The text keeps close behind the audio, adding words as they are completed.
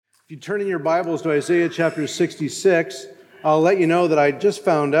If you turn in your Bibles to Isaiah chapter 66, I'll let you know that I just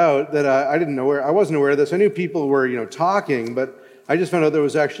found out that I wasn't aware of this. I knew people were, talking, but I just found out there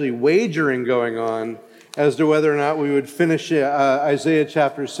was actually wagering going on as to whether or not we would finish Isaiah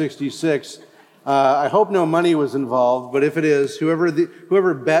chapter 66. I hope no money was involved, but if it is,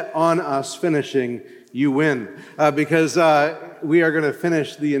 whoever bet on us finishing, you win. Because we are going to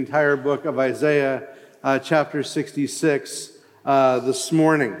finish the entire book of Isaiah chapter 66 this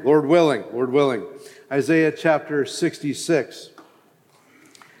morning, Lord willing. Isaiah chapter 66.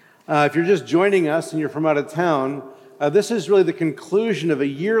 If you're just joining us and you're from out of town, this is really the conclusion of a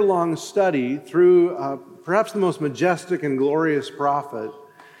year-long study through perhaps the most majestic and glorious prophet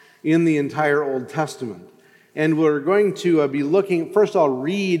in the entire Old Testament. And we're going to be looking, first I'll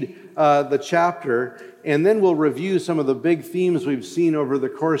read the chapter, and then we'll review some of the big themes we've seen over the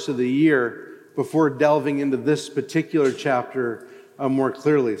course of the year before delving into this particular chapter more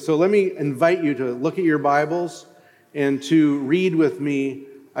clearly. So let me invite you to look at your Bibles and to read with me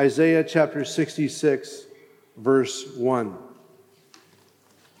Isaiah chapter 66, verse 1.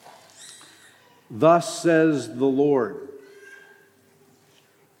 Thus says the Lord,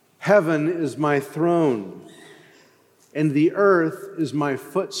 heaven is my throne, and the earth is my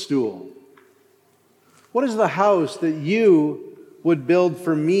footstool. What is the house that you would build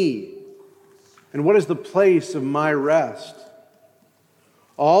for me? And what is the place of my rest?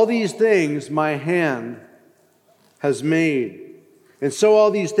 All these things my hand has made. And so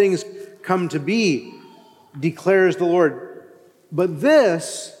all these things come to be, declares the Lord. But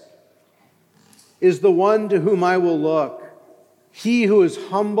this is the one to whom I will look, he who is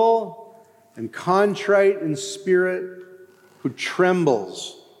humble and contrite in spirit, who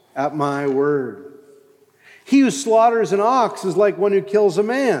trembles at my word. He who slaughters an ox is like one who kills a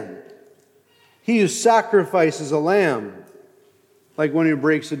man. He who sacrifices a lamb, like one who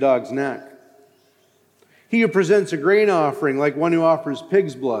breaks a dog's neck. He who presents a grain offering, like one who offers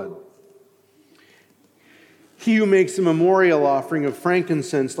pig's blood. He who makes a memorial offering of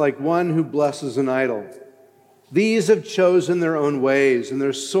frankincense, like one who blesses an idol. These have chosen their own ways, and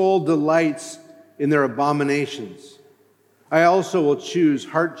their soul delights in their abominations. I also will choose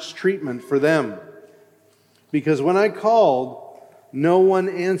harsh treatment for them, because when I called, no one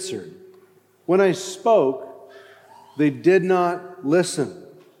answered. When I spoke, they did not listen.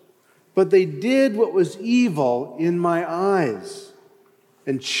 But they did what was evil in my eyes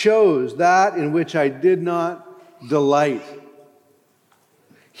and chose that in which I did not delight.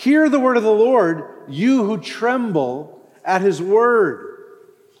 Hear the word of the Lord, you who tremble at his word.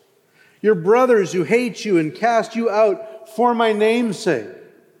 Your brothers who hate you and cast you out for my name's sake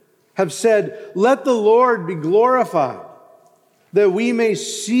have said, let the Lord be glorified, that we may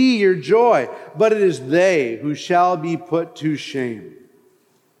see your joy, but it is they who shall be put to shame.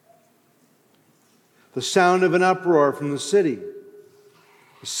 The sound of an uproar from the city,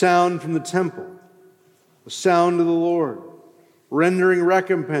 the sound from the temple, the sound of the Lord, rendering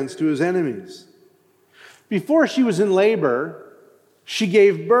recompense to his enemies. Before she was in labor, she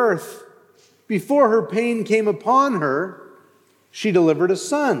gave birth. Before her pain came upon her, she delivered a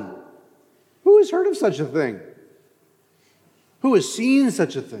son. Who has heard of such a thing? Who has seen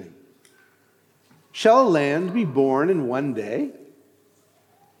such a thing? Shall a land be born in one day?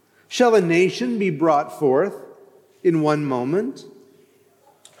 Shall a nation be brought forth in one moment?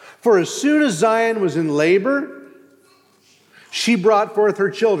 For as soon as Zion was in labor, she brought forth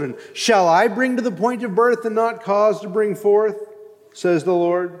her children. Shall I bring to the point of birth and not cause to bring forth, says the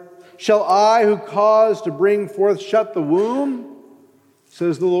Lord? Shall I, who caused to bring forth, shut the womb,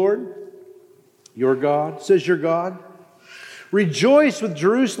 says the Lord? Your God, says your God. Rejoice with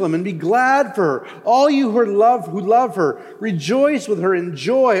Jerusalem and be glad for her. All you who love her, rejoice with her and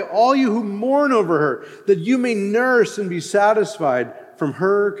joy, all you who mourn over her, that you may nurse and be satisfied from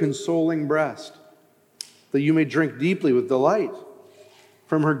her consoling breast, that you may drink deeply with delight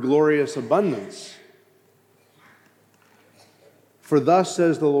from her glorious abundance. For thus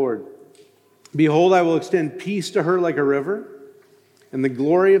says the Lord, behold, I will extend peace to her like a river, and the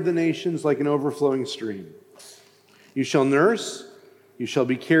glory of the nations like an overflowing stream. You shall nurse, you shall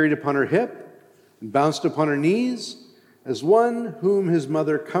be carried upon her hip, and bounced upon her knees, as one whom his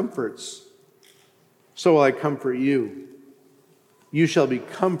mother comforts. So will I comfort you. You shall be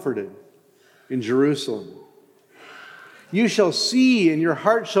comforted in Jerusalem. You shall see, and your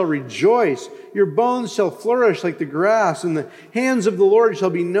heart shall rejoice. Your bones shall flourish like the grass, and the hands of the Lord shall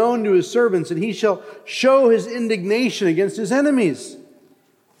be known to his servants, and he shall show his indignation against his enemies.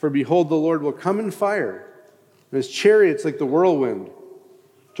 For behold, the Lord will come in fire, and his chariots like the whirlwind.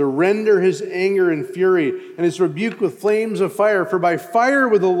 to render his anger and fury, and his rebuke with flames of fire. For by fire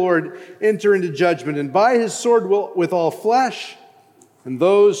will the Lord enter into judgment, and by his sword with all flesh, and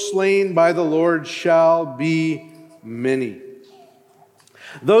those slain by the Lord shall be many.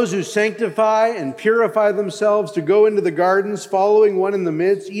 Those who sanctify and purify themselves to go into the gardens, following one in the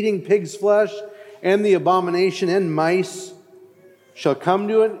midst, eating pig's flesh, and the abomination and mice, shall come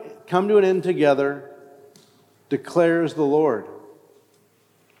to an end together, declares the Lord.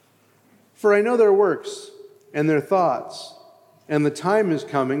 For I know their works and their thoughts, and the time is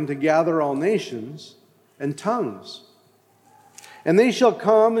coming to gather all nations and tongues. And they shall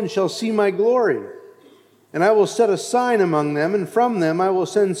come and shall see my glory, and I will set a sign among them, and from them I will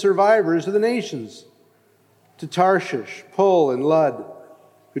send survivors to the nations, to Tarshish, Pul, and Lud,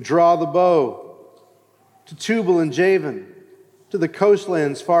 who draw the bow, to Tubal and Javan, to the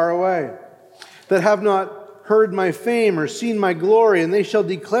coastlands far away, that have not heard my fame or seen my glory, and they shall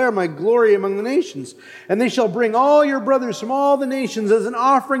declare my glory among the nations. And they shall bring all your brothers from all the nations as an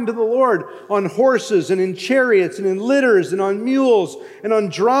offering to the Lord on horses and in chariots and in litters and on mules and on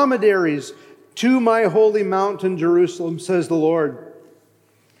dromedaries to my holy mountain Jerusalem, says the Lord.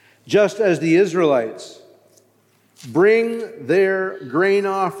 Just as the Israelites bring their grain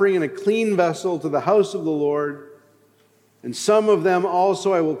offering in a clean vessel to the house of the Lord, and some of them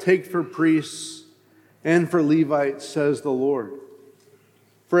also I will take for priests and for Levites, says the Lord.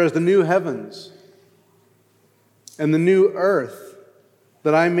 For as the new heavens and the new earth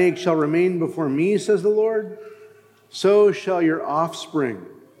that I make shall remain before me, says the Lord, so shall your offspring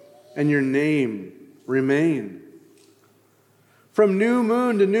and your name remain. From new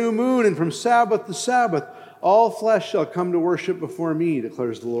moon to new moon and from Sabbath to Sabbath, all flesh shall come to worship before me,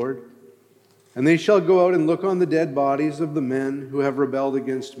 declares the Lord. And they shall go out and look on the dead bodies of the men who have rebelled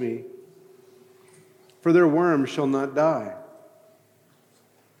against me. For their worm shall not die,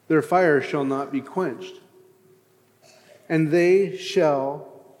 their fire shall not be quenched, and they shall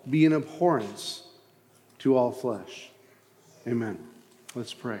be an abhorrence to all flesh. Amen.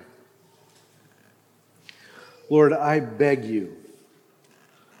 Let's pray. Lord, I beg you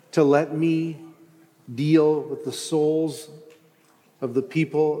to let me deal with the souls of the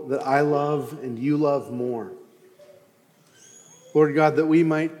people that I love and you love more. Lord God, that we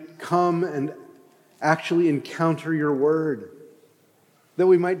might come and actually encounter your word, that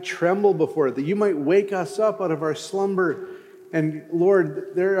we might tremble before it, that you might wake us up out of our slumber. And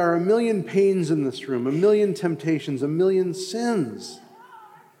Lord, there are a million pains in this room, a million temptations, a million sins.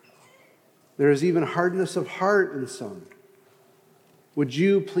 There is even hardness of heart in some. Would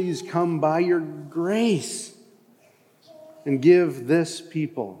you please come by your grace and give this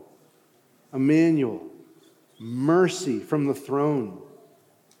people, Emmanuel, mercy from the throne.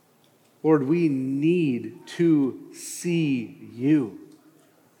 Lord, we need to see you.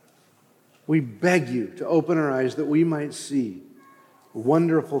 We beg you to open our eyes that we might see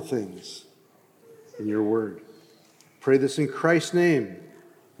wonderful things in your word. Pray this in Christ's name.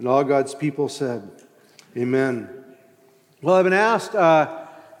 And all God's people said, amen. Well, I've been asked,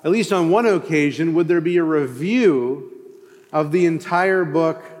 at least on one occasion, would there be a review of the entire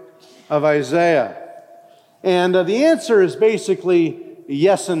book of Isaiah? And the answer is basically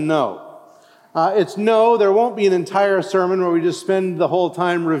yes and no. It's no, there won't be an entire sermon where we just spend the whole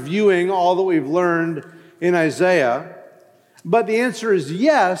time reviewing all that we've learned in Isaiah. But the answer is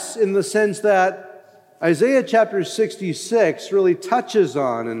yes, in the sense that Isaiah chapter 66 really touches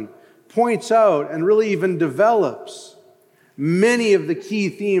on and points out and really even develops many of the key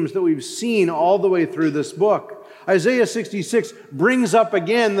themes that we've seen all the way through this book. Isaiah 66 brings up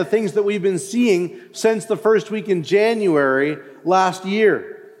again the things that we've been seeing since the first week in January last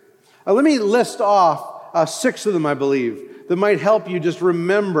year. Let me list off 6 of them, I believe, that might help you just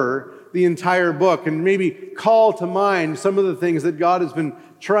remember the entire book and maybe call to mind some of the things that God has been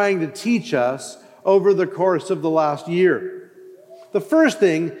trying to teach us over the course of the last year. The first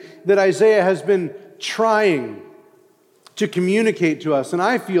thing that Isaiah has been trying to communicate to us, and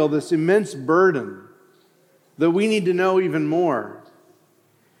I feel this immense burden that we need to know even more,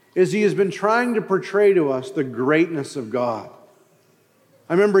 is he has been trying to portray to us the greatness of God.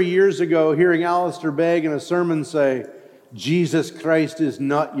 I remember years ago hearing Alistair Begg in a sermon say, Jesus Christ is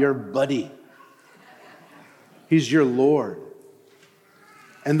not your buddy. He's your Lord.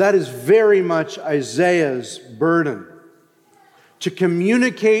 And that is very much Isaiah's burden. To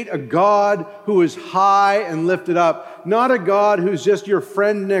communicate a God who is high and lifted up. Not a God who's just your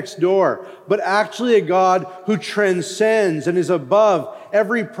friend next door, but actually a God who transcends and is above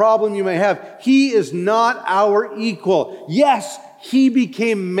every problem you may have. He is not our equal. Yes, he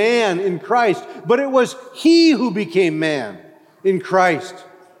became man in Christ, but it was he who became man in Christ.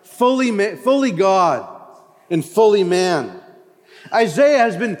 fully God and fully man. Isaiah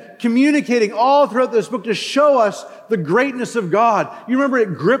has been communicating all throughout this book to show us the greatness of God. You remember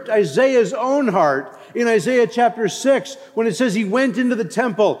it gripped Isaiah's own heart in Isaiah chapter 6 when it says he went into the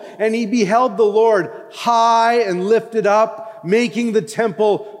temple and he beheld the Lord high and lifted up, making the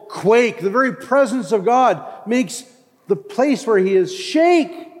temple quake. The very presence of God makes the place where he is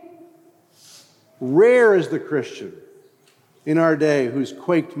shake. Rare is the Christian in our day who's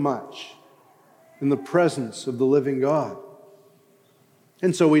quaked much in the presence of the living God.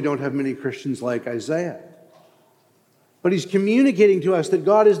 And so we don't have many Christians like Isaiah. But he's communicating to us that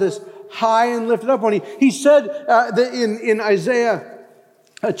God is this high and lifted up one. He said that in Isaiah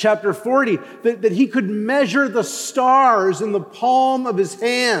chapter 40 that he could measure the stars in the palm of his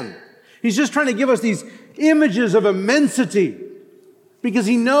hand. He's just trying to give us these images of immensity because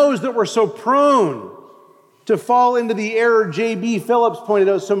he knows that we're so prone to fall into the error J.B. Phillips pointed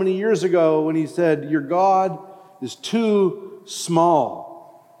out so many years ago when he said, your God is too small.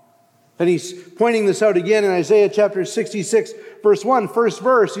 And he's pointing this out again in Isaiah chapter 66, verse 1, first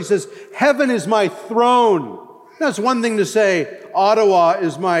verse. He says, heaven is my throne. That's one thing to say, Ottawa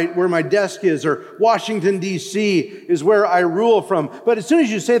is where my desk is, or Washington, D.C. is where I rule from. But as soon as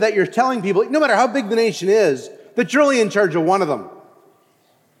you say that, you're telling people, no matter how big the nation is, that you're only in charge of one of them.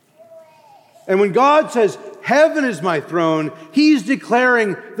 And when God says, heaven is my throne, he's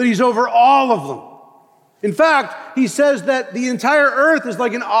declaring that he's over all of them. In fact, he says that the entire earth is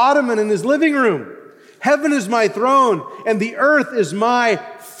like an ottoman in his living room. Heaven is my throne, and the earth is my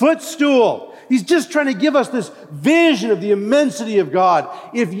footstool. He's just trying to give us this vision of the immensity of God.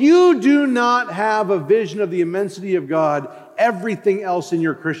 If you do not have a vision of the immensity of God, everything else in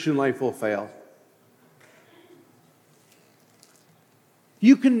your Christian life will fail.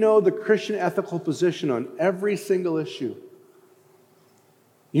 You can know the Christian ethical position on every single issue.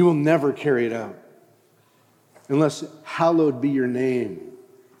 You will never carry it out unless hallowed be your name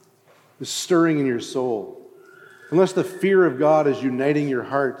is stirring in your soul, unless the fear of God is uniting your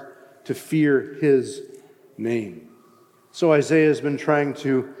heart to fear his name. So Isaiah has been trying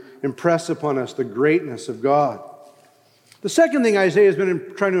to impress upon us the greatness of God. The second thing Isaiah has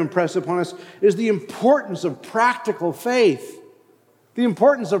been trying to impress upon us is the importance of practical faith. The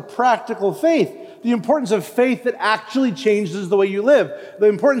importance of practical faith. The importance of faith that actually changes the way you live. The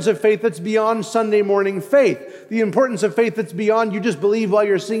importance of faith that's beyond Sunday morning faith. The importance of faith that's beyond you just believe while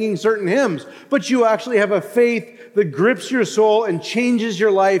you're singing certain hymns. But you actually have a faith that grips your soul and changes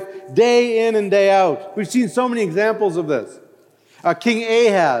your life day in and day out. We've seen so many examples of this. King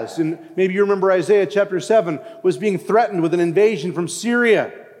Ahaz, and maybe you remember Isaiah chapter 7, was being threatened with an invasion from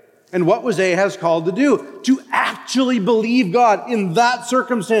Syria. And what was Ahaz called to do? To actually believe God in that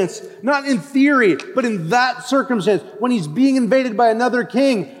circumstance. Not in theory, but in that circumstance. When he's being invaded by another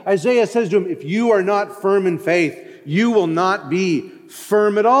king, Isaiah says to him, if you are not firm in faith, you will not be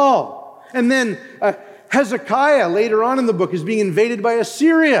firm at all. And then Hezekiah, later on in the book, is being invaded by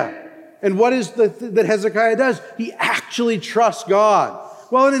Assyria. And what is that Hezekiah does? He actually trusts God.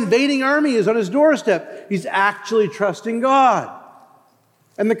 Well, an invading army is on his doorstep. He's actually trusting God.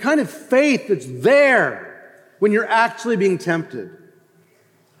 And the kind of faith that's there when you're actually being tempted,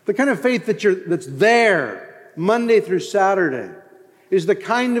 the kind of faith that's there Monday through Saturday, is the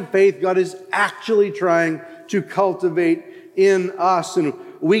kind of faith God is actually trying to cultivate in us. And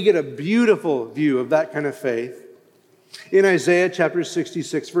we get a beautiful view of that kind of faith in Isaiah chapter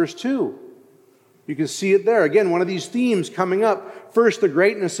 66, verse 2. You can see it there. Again, one of these themes coming up. First, the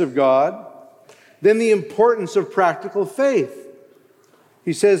greatness of God, then the importance of practical faith.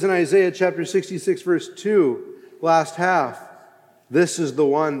 He says in Isaiah chapter 66, verse 2, last half, this is the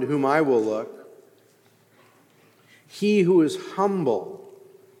one to whom I will look. He who is humble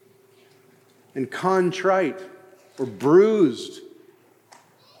and contrite or bruised.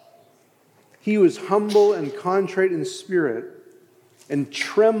 He who is humble and contrite in spirit and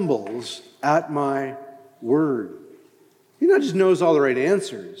trembles at my word. He not just knows all the right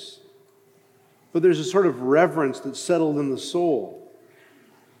answers, but there's a sort of reverence that's settled in the soul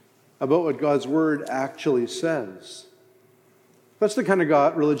about what God's word actually says. That's the kind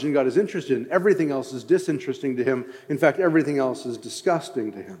of religion God is interested in. Everything else is disinteresting to him. In fact, everything else is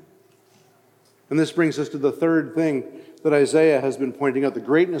disgusting to him. And this brings us to the third thing that Isaiah has been pointing out, the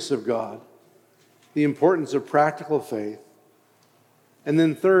greatness of God, the importance of practical faith, and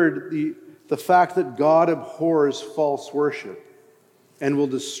then third, the fact that God abhors false worship and will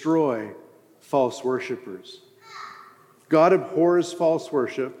destroy false worshipers. God abhors false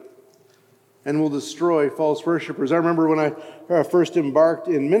worship and will destroy false worshipers. I remember when I first embarked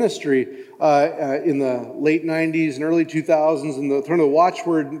in ministry in the late 90s and early 2000s, and the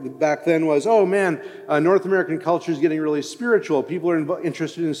watchword back then was, oh man, North American culture is getting really spiritual. People are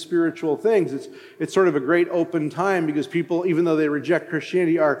interested in spiritual things. It's sort of a great open time because people, even though they reject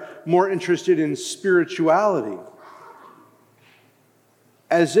Christianity, are more interested in spirituality.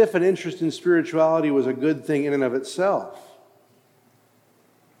 As if an interest in spirituality was a good thing in and of itself.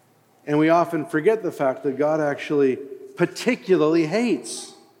 And we often forget the fact that God actually particularly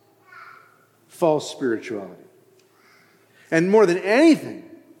hates false spirituality. And more than anything,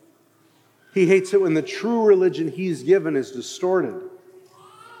 he hates it when the true religion he's given is distorted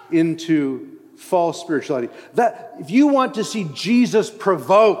into false spirituality. That if you want to see Jesus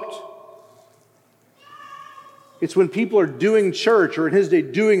provoked, it's when people are doing church, or in his day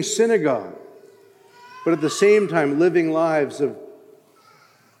doing synagogue, but at the same time living lives of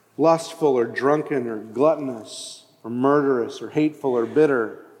lustful or drunken or gluttonous or murderous or hateful or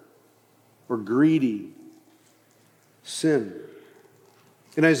bitter or greedy sin.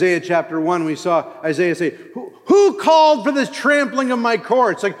 In Isaiah chapter 1, we saw Isaiah say, who called for this trampling of my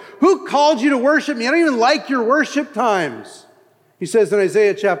courts? Like, who called you to worship me? I don't even like your worship times. He says in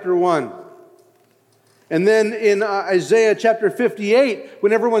Isaiah chapter 1. And then in Isaiah chapter 58,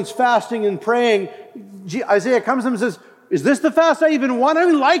 when everyone's fasting and praying, Isaiah comes to him and says, is this the fast I even want? I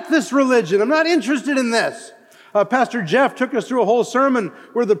don't even like this religion. I'm not interested in this. Pastor Jeff took us through a whole sermon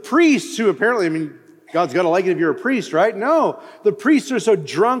where the priests, who apparently, God's got to like it if you're a priest, right? No. The priests are so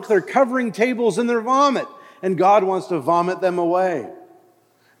drunk, they're covering tables in their vomit, and God wants to vomit them away.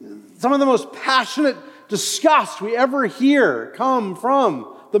 Some of the most passionate disgust we ever hear come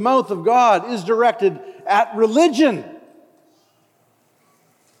from the mouth of God is directed at religion,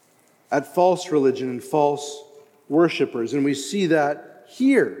 at false religion and false worshipers. And we see that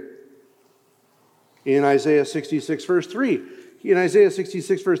here in Isaiah 66 verse 3. In Isaiah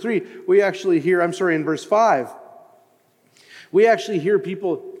 66 verse 3, we actually hear, in verse 5, we actually hear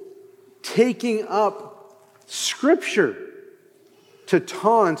people taking up Scripture to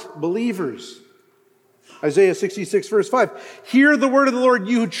taunt believers. Isaiah 66 verse 5, hear the word of the Lord,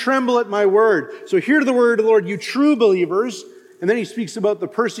 you who tremble at my word. So hear the word of the Lord, you true believers. And then he speaks about the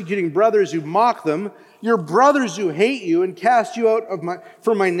persecuting brothers who mock them. Your brothers who hate you and cast you out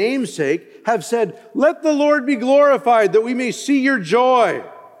for my name's sake have said, let the Lord be glorified that we may see your joy.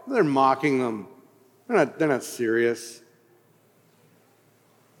 They're mocking them. They're not serious.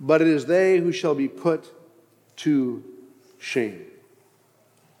 But it is they who shall be put to shame.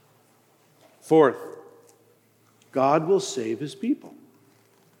 Fourth, God will save his people.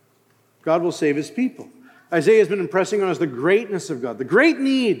 God will save his people. Isaiah has been impressing on us the greatness of God, the great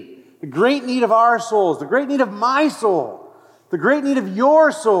need of our souls, the great need of my soul, the great need of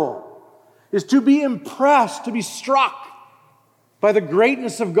your soul is to be impressed, to be struck by the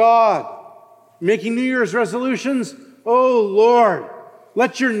greatness of God. Making New Year's resolutions, oh Lord,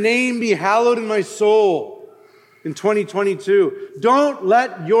 let your name be hallowed in my soul in 2022. Don't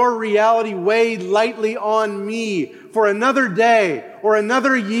let your reality weigh lightly on me for another day or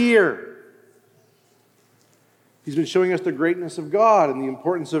another year. He's been showing us the greatness of God and the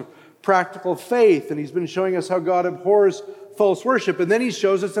importance of practical faith, and he's been showing us how God abhors false worship. And then he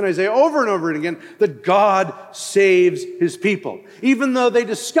shows us in Isaiah over and over again that God saves his people. Even though they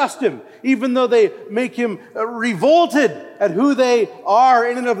disgust him, even though they make him revolted at who they are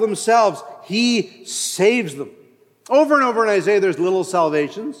in and of themselves, he saves them. Over and over in Isaiah, there's little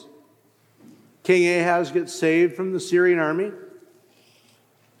salvations. King Ahaz gets saved from the Syrian army.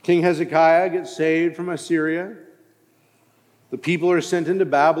 King Hezekiah gets saved from Assyria. The people who are sent into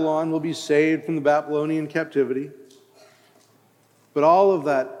Babylon will be saved from the Babylonian captivity. But all of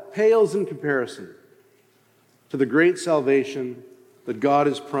that pales in comparison to the great salvation that God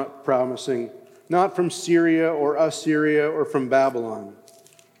is promising, not from Syria or Assyria or from Babylon,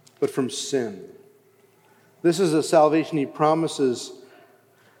 but from sin. This is a salvation he promises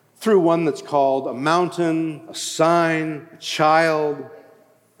through one that's called a mountain, a sign, a child,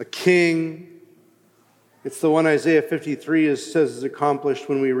 a king. It's the one Isaiah 53 says is accomplished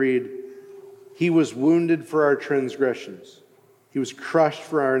when we read, he was wounded for our transgressions. He was crushed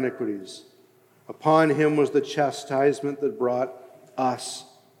for our iniquities. Upon him was the chastisement that brought us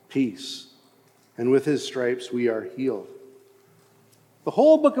peace. And with his stripes we are healed. The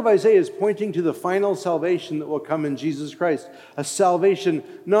whole book of Isaiah is pointing to the final salvation that will come in Jesus Christ. A salvation,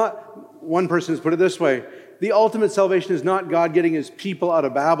 not, one person has put it this way, the ultimate salvation is not God getting his people out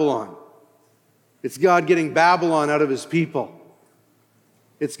of Babylon. It's God getting Babylon out of his people.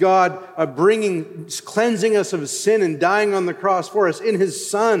 It's God cleansing us of sin and dying on the cross for us in his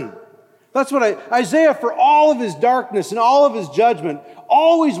Son That's what Isaiah, for all of his darkness and all of his judgment,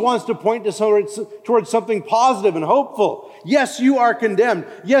 always wants to point towards something positive and hopeful. Yes, you are condemned.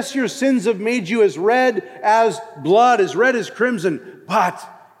 Yes, your sins have made you as red as blood, as red as crimson. But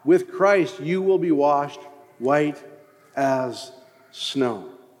with Christ, you will be washed white as snow.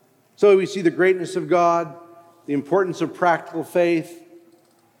 So we see the greatness of God, the importance of practical faith.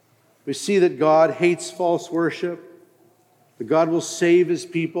 We see that God hates false worship, that God will save his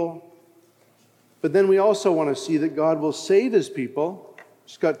people. But then we also want to see that God will save his people.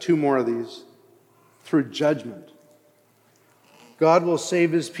 Just got two more of these. Through judgment. God will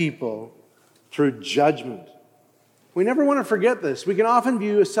save his people through judgment. We never want to forget this. We can often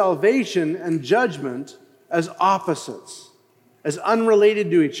view salvation and judgment as opposites, as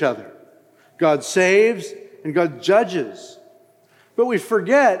unrelated to each other. God saves and God judges. But we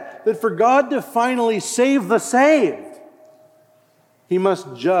forget that for God to finally save the saved, he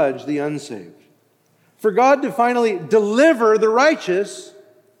must judge the unsaved. For God to finally deliver the righteous,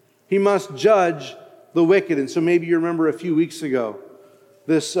 he must judge the wicked. And so maybe you remember a few weeks ago,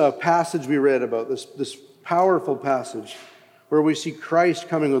 this passage we read about, this powerful passage where we see Christ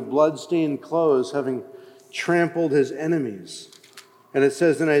coming with blood-stained clothes, having trampled his enemies. And it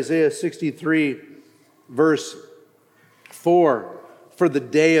says in Isaiah 63, verse 4, "For the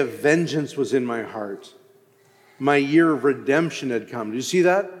day of vengeance was in my heart. My year of redemption had come." Do you see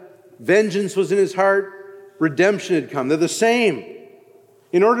that? Vengeance was in his heart. Redemption had come. They're the same.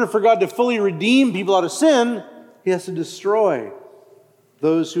 In order for God to fully redeem people out of sin, he has to destroy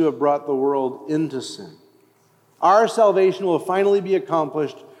those who have brought the world into sin. Our salvation will finally be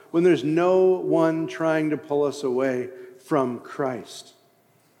accomplished when there's no one trying to pull us away from Christ.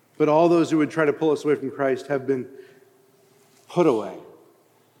 But all those who would try to pull us away from Christ have been put away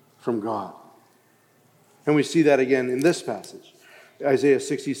from God. And we see that again in this passage. Isaiah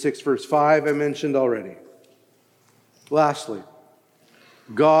 66, verse 5, I mentioned already. Lastly,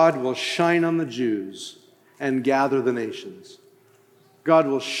 God will shine on the Jews and gather the nations. God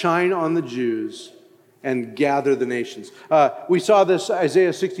will shine on the Jews and gather the nations. We saw this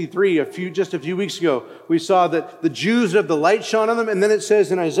Isaiah 63 just a few weeks ago. We saw that the Jews have the light shone on them, and then it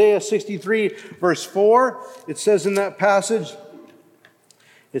says in Isaiah 63, verse 4, it says in that passage,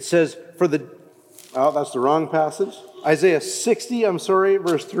 it says, that's the wrong passage. Isaiah 60,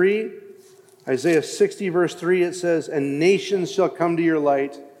 verse 3. Isaiah 60, verse 3, it says, "And nations shall come to your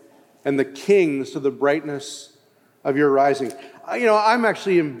light, and the kings to the brightness of your rising." I'm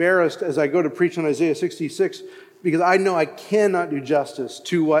actually embarrassed as I go to preach on Isaiah 66 because I know I cannot do justice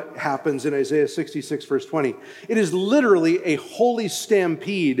to what happens in Isaiah 66, verse 20. It is literally a holy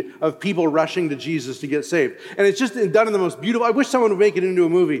stampede of people rushing to Jesus to get saved. And it's just done in the most beautiful... I wish someone would make it into a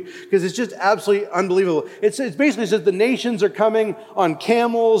movie because it's just absolutely unbelievable. It basically says the nations are coming on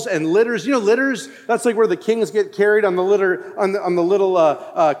camels and litters. You know litters? That's like where the kings get carried on the litter, on the little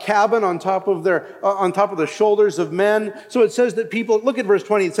cabin on top of the shoulders of men. So it says that people... Look at verse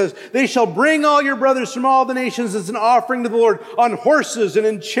 20. It says, "They shall bring all your brothers from all the nations as an offering to the Lord on horses and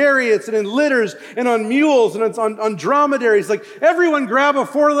in chariots and in litters and on mules and on dromedaries." Like everyone grab a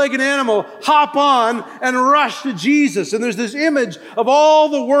four-legged animal, hop on and rush to Jesus. And there's this image of all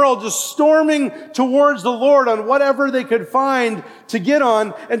the world just storming towards the Lord on whatever they could find to get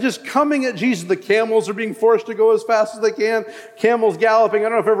on and just coming at Jesus. The camels are being forced to go as fast as they can. Camels galloping. I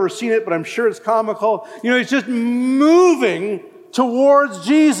don't know if I've ever seen it, but I'm sure it's comical. It's just moving towards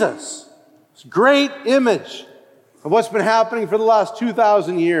Jesus. It's a great image of what's been happening for the last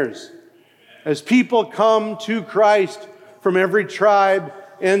 2,000 years as people come to Christ from every tribe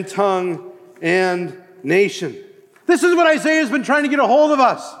and tongue and nation. This is what Isaiah has been trying to get a hold of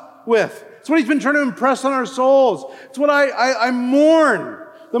us with. It's what he's been trying to impress on our souls. It's what I mourn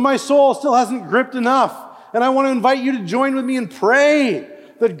that my soul still hasn't gripped enough. And I want to invite you to join with me and pray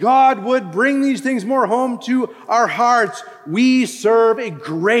that God would bring these things more home to our hearts. We serve a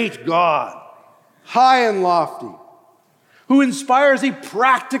great God, high and lofty, who inspires a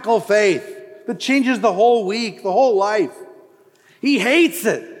practical faith that changes the whole week, the whole life. He hates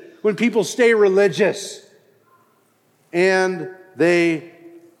it when people stay religious and they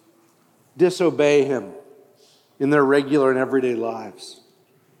disobey him in their regular and everyday lives.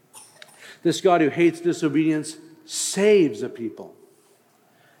 This God who hates disobedience saves a people.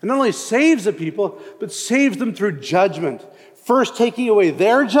 And not only saves a people, but saves them through judgment. First taking away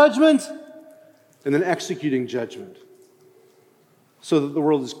their judgment and then executing judgment, so that the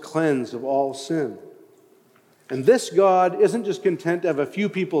world is cleansed of all sin. And this God isn't just content to have a few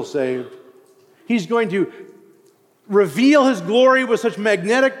people saved. He's going to reveal his glory with such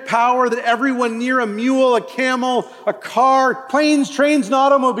magnetic power that everyone near a mule, a camel, a car, planes, trains, and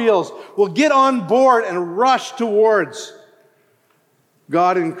automobiles will get on board and rush towards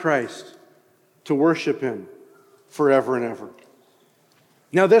God in Christ to worship him forever and ever.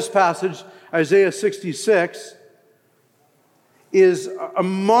 Now this passage, Isaiah 66, is a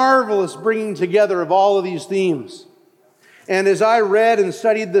marvelous bringing together of all of these themes. And as I read and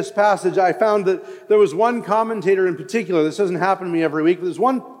studied this passage, I found that there was one commentator in particular, this doesn't happen to me every week, but there's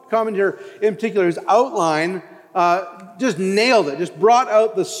one commentator in particular whose outline just nailed it, just brought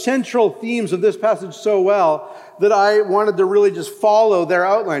out the central themes of this passage so well that I wanted to really just follow their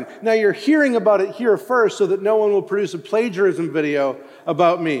outline. Now you're hearing about it here first so that no one will produce a plagiarism video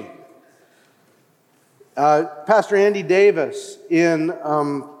about me. Pastor Andy Davis in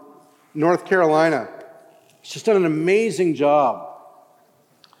North Carolina, he's just done an amazing job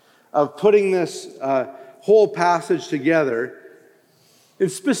of putting this whole passage together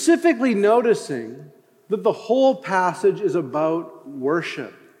and specifically noticing that the whole passage is about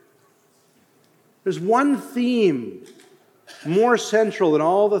worship. There's one theme more central than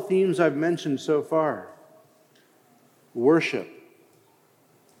all the themes I've mentioned so far: worship.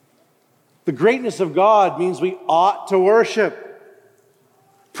 The greatness of God means we ought to worship.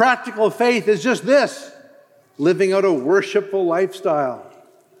 Practical faith is just this: living out a worshipful lifestyle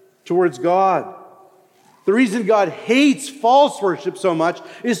towards God. The reason God hates false worship so much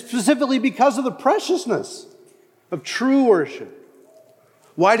is specifically because of the preciousness of true worship.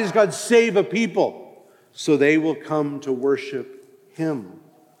 Why does God save a people? So they will come to worship him.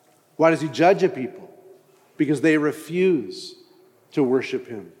 Why does he judge a people? Because they refuse to worship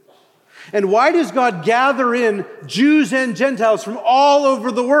him. And why does God gather in Jews and Gentiles from all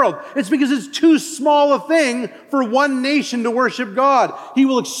over the world? It's because it's too small a thing for one nation to worship God. He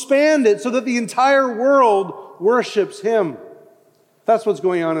will expand it so that the entire world worships him. That's what's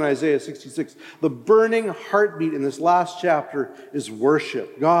going on in Isaiah 66. The burning heartbeat in this last chapter is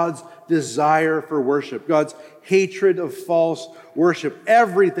worship. God's desire for worship. God's hatred of false worship.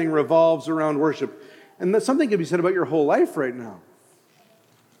 Everything revolves around worship. And that something can be said about your whole life right now.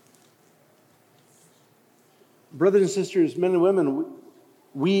 Brothers and sisters, men and women,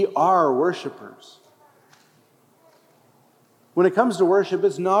 we are worshipers. When it comes to worship,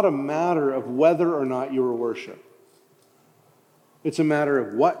 it's not a matter of whether or not you will worship. It's a matter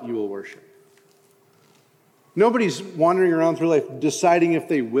of what you will worship. Nobody's wandering around through life deciding if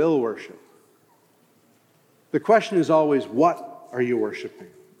they will worship. The question is always, what are you worshiping?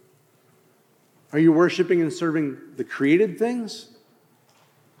 Are you worshiping and serving the created things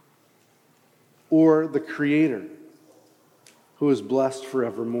or the Creator who is blessed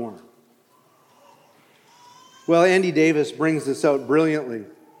forevermore? Well, Andy Davis brings this out brilliantly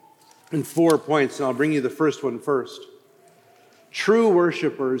in 4 points, and I'll bring you the first one first. True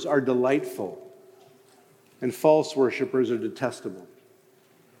worshipers are delightful, and false worshipers are detestable.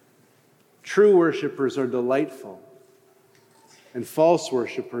 True worshipers are delightful, and false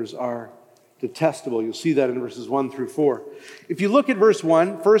worshipers are detestable. You'll see that in verses 1 through 4. If you look at verse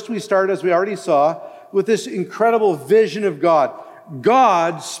 1, first we start, as we already saw, with this incredible vision of God.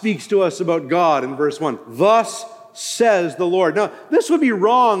 God speaks to us about God in verse 1. Thus says the Lord. Now, this would be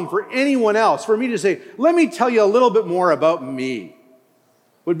wrong for anyone else, for me to say, let me tell you a little bit more about me.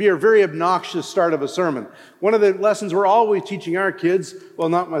 Would be a very obnoxious start of a sermon. One of the lessons we're always teaching our kids, well,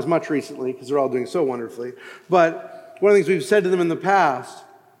 not as much recently, because they're all doing so wonderfully, but one of the things we've said to them in the past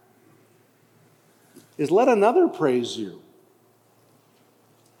is let another praise you,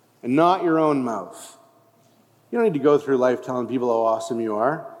 and not your own mouth. You don't need to go through life telling people how awesome you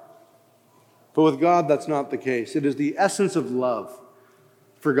are. But with God, that's not the case. It is the essence of love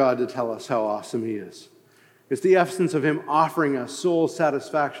for God to tell us how awesome he is. It's the essence of him offering us soul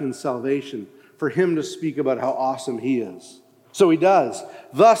satisfaction and salvation for him to speak about how awesome he is. So he does.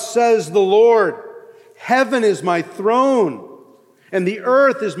 Thus says the Lord, heaven is my throne, and the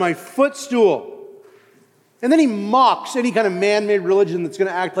earth is my footstool. And then he mocks any kind of man-made religion that's going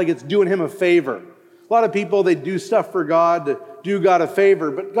to act like it's doing him a favor. A lot of people, they do stuff for God to do God a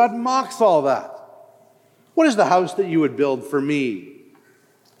favor, but God mocks all that. What is the house that you would build for me?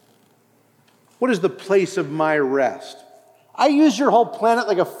 What is the place of my rest? I use your whole planet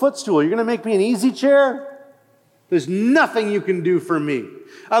like a footstool. You're going to make me an easy chair? There's nothing you can do for me.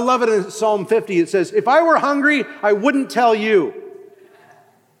 I love it in Psalm 50. It says, if I were hungry, I wouldn't tell you.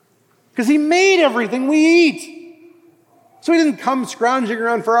 Because he made everything we eat. So he didn't come scrounging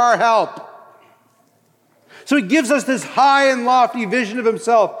around for our help. So he gives us this high and lofty vision of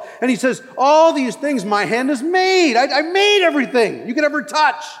himself. And he says, all these things my hand has made. I made everything you could ever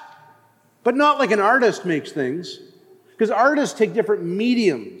touch. But not like an artist makes things. Because artists take different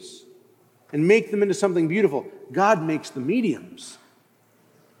mediums and make them into something beautiful. God makes the mediums.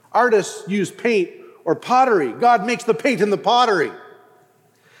 Artists use paint or pottery. God makes the paint and the pottery.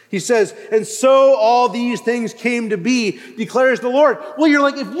 He says, and so all these things came to be, declares the Lord. Well, you're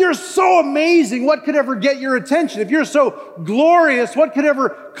like, if you're so amazing, what could ever get your attention? If you're so glorious, what could ever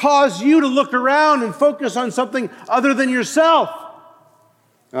cause you to look around and focus on something other than yourself?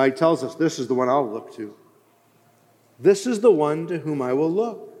 Now, he tells us, this is the one I'll look to. This is the one to whom I will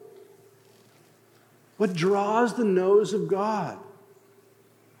look. What draws the nose of God?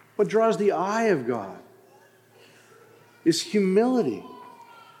 What draws the eye of God is humility.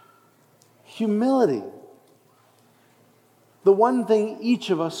 Humility. The one thing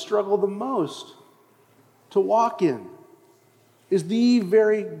each of us struggle the most to walk in is the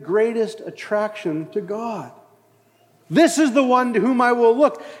very greatest attraction to God. This is the one to whom I will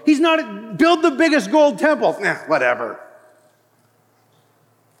look. He's not, build the biggest gold temple. Whatever.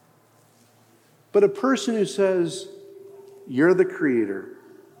 But a person who says, you're the creator.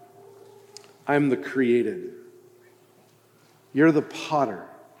 I'm the created. You're the potter.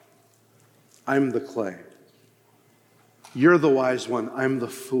 I'm the clay. You're the wise one. I'm the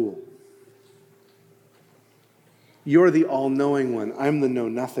fool. You're the all-knowing one. I'm the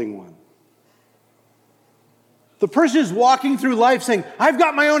know-nothing one. The person who's walking through life saying, I've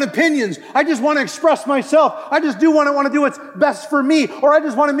got my own opinions. I just want to express myself. I just want to do what's best for me. Or I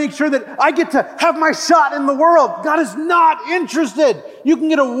just want to make sure that I get to have my shot in the world. God is not interested. You can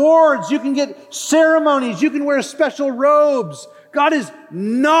get awards. You can get ceremonies. You can wear special robes. God is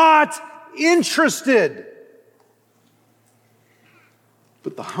not interested.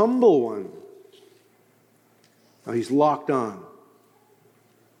 But the humble one, he's locked on.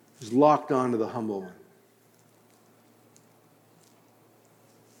 He's locked on to the humble one.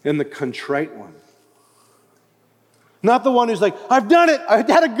 And the contrite one. Not the one who's like, I've done it. I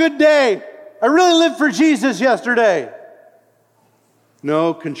had a good day. I really lived for Jesus yesterday.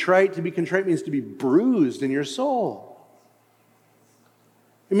 No, to be contrite means to be bruised in your soul.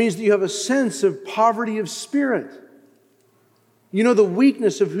 It means that you have a sense of poverty of spirit. You know the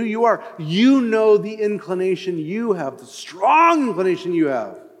weakness of who you are. You know the inclination you have, the strong inclination you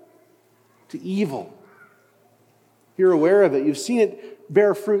have to evil. You're aware of it. You've seen it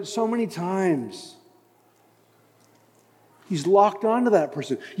bear fruit so many times. He's locked onto that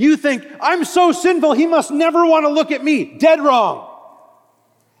person. You think, I'm so sinful, he must never want to look at me. Dead wrong.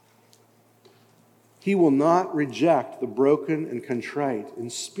 He will not reject the broken and contrite in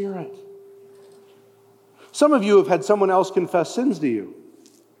spirit. Some of you have had someone else confess sins to you.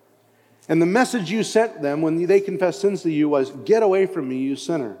 And the message you sent them when they confessed sins to you was, get away from me, you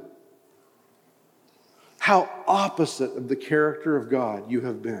sinner. How opposite of the character of God you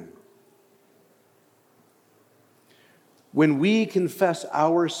have been. When we confess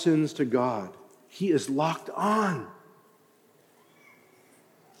our sins to God, He is locked on.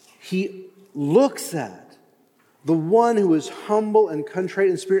 He looks at the one who is humble and contrite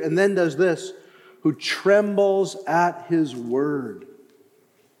in spirit, and then does this, who trembles at His word.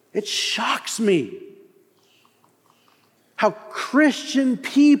 It shocks me how Christian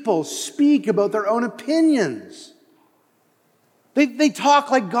people speak about their own opinions. They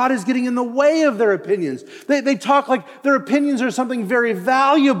talk like God is getting in the way of their opinions. They talk like their opinions are something very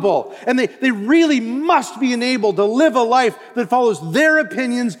valuable. And they really must be enabled to live a life that follows their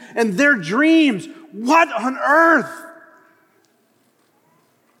opinions and their dreams. What on earth?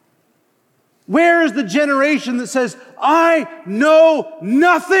 Where is the generation that says, I know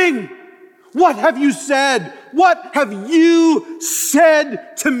nothing? What have you said? What have you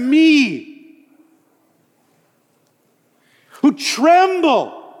said to me? Who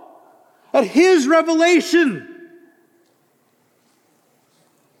tremble at His revelation.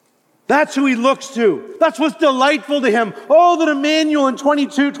 That's who He looks to. That's what's delightful to Him. Oh, that Emmanuel in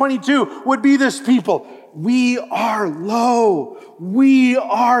 22:22 would be this people. We are low. We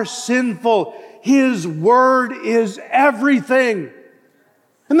are sinful. His word is everything.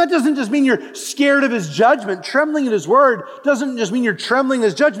 And that doesn't just mean you're scared of His judgment. Trembling at His word doesn't just mean you're trembling at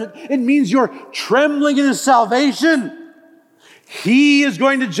His judgment. It means you're trembling at His salvation. He is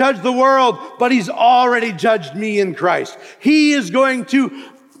going to judge the world, but He's already judged me in Christ. He is going to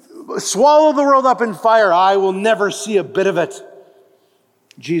swallow the world up in fire. I will never see a bit of it.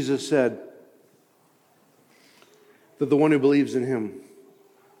 Jesus said that the one who believes in Him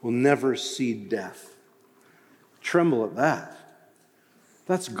will never see death. Tremble at that.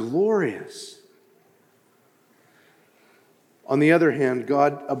 That's glorious. On the other hand,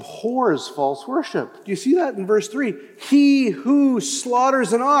 God abhors false worship. Do you see that in verse 3? He who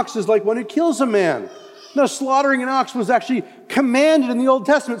slaughters an ox is like one who kills a man. Now, slaughtering an ox was actually commanded in the Old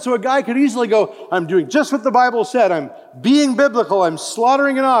Testament, so a guy could easily go, I'm doing just what the Bible said. I'm being biblical. I'm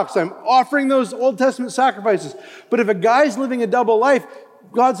slaughtering an ox. I'm offering those Old Testament sacrifices. But if a guy's living a double life,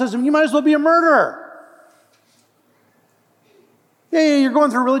 God says to him, you might as well be a murderer. Yeah, you're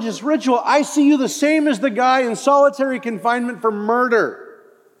going through a religious ritual. I see you the same as the guy in solitary confinement for murder.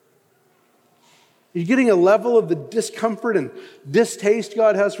 You're getting a level of the discomfort and distaste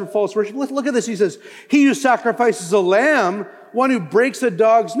God has for false worship. Look at this. He says, he who sacrifices a lamb, one who breaks a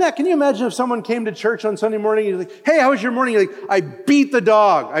dog's neck. Can you imagine if someone came to church on Sunday morning and he's like, hey, how was your morning? You're like, I beat the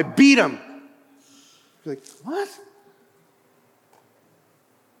dog. I beat him. You're like, what?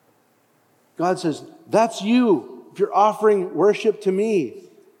 God says, that's you. If you're offering worship to me,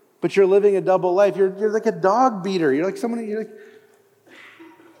 but you're living a double life, you're like a dog beater. You're like,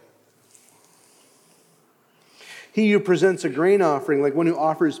 he who presents a grain offering, like one who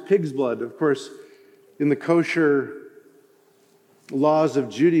offers pig's blood. Of course, in the kosher laws of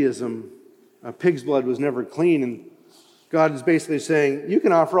Judaism, pig's blood was never clean. And God is basically saying, you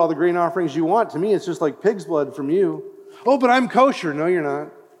can offer all the grain offerings you want. To me, it's just like pig's blood from you. Oh, but I'm kosher. No, you're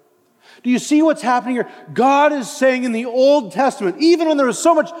not. Do you see what's happening here? God is saying in the Old Testament, even when there was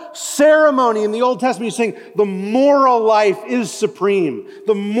so much ceremony in the Old Testament, he's saying the moral life is supreme.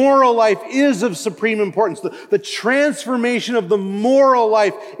 The moral life is of supreme importance. The transformation of the moral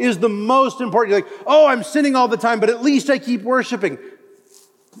life is the most important. You're like, oh, I'm sinning all the time, but at least I keep worshiping.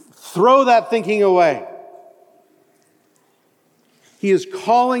 Throw that thinking away. He is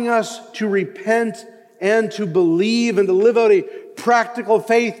calling us to repent and to believe and to live out a practical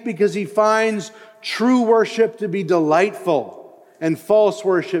faith because he finds true worship to be delightful and false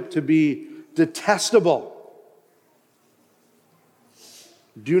worship to be detestable.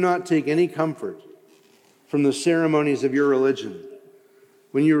 Do not take any comfort from the ceremonies of your religion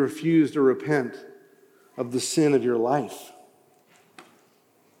when you refuse to repent of the sin of your life.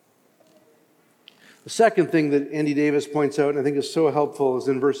 The second thing that Andy Davis points out, and I think is so helpful, is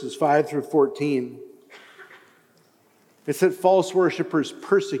in verses 5 through 14. It's that false worshipers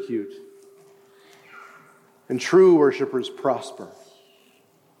persecute and true worshipers prosper.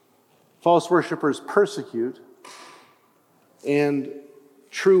 False worshipers persecute and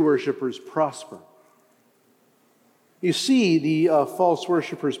true worshipers prosper. You see the false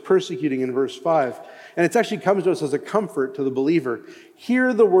worshipers persecuting in verse 5, and it actually comes to us as a comfort to the believer.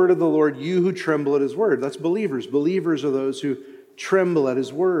 Hear the word of the Lord, you who tremble at his word. That's believers. Believers are those who tremble at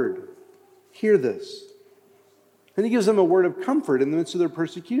his word. Hear this. And he gives them a word of comfort in the midst of their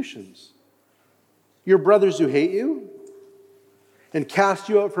persecutions. Your brothers who hate you and cast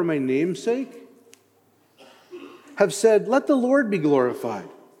you out for my name's sake have said, let the Lord be glorified,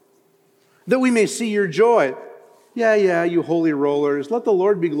 that we may see your joy. Yeah, you holy rollers, let the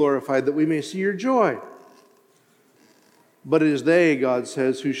Lord be glorified, that we may see your joy. But it is they, God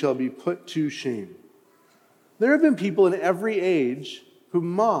says, who shall be put to shame. There have been people in every age who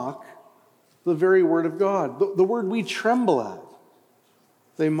mock the very word of God, the word we tremble at.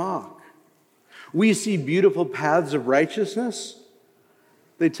 They mock. We see beautiful paths of righteousness.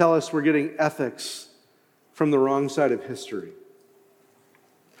 They tell us we're getting ethics from the wrong side of history.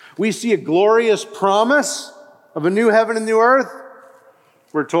 We see a glorious promise of a new heaven and new earth.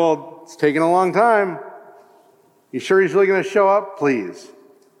 We're told it's taking a long time. You sure he's really going to show up? Please.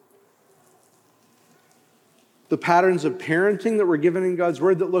 The patterns of parenting that were given in God's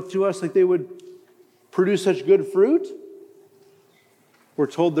word that look to us like they would produce such good fruit, we're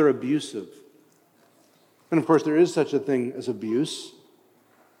told they're abusive. And of course, there is such a thing as abuse,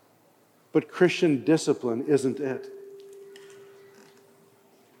 but Christian discipline isn't it.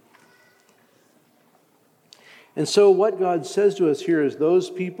 And so what God says to us here is those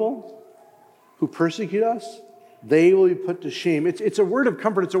people who persecute us, they will be put to shame. It's a word of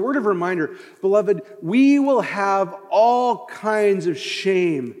comfort. It's a word of reminder. Beloved, we will have all kinds of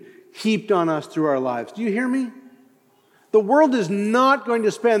shame heaped on us through our lives. Do you hear me? The world is not going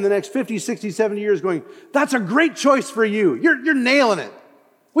to spend the next 50, 60, 70 years going, that's a great choice for you. You're nailing it.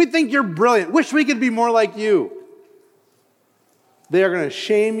 We think you're brilliant. Wish we could be more like you. They are going to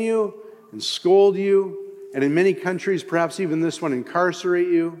shame you and scold you, and in many countries, perhaps even this one, incarcerate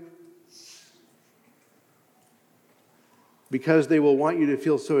you. Because they will want you to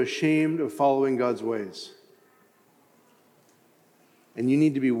feel so ashamed of following God's ways. And you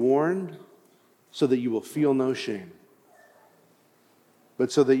need to be warned so that you will feel no shame,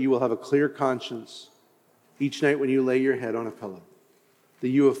 but so that you will have a clear conscience each night when you lay your head on a pillow, that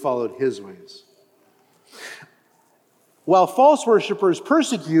you have followed his ways. While false worshipers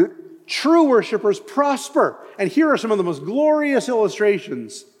persecute, true worshipers prosper. And here are some of the most glorious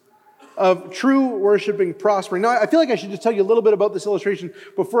illustrations of true worshiping prospering. Now, I feel like I should just tell you a little bit about this illustration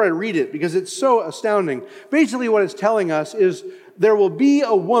before I read it, because it's so astounding. Basically, what it's telling us is there will be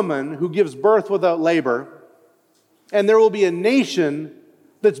a woman who gives birth without labor, and there will be a nation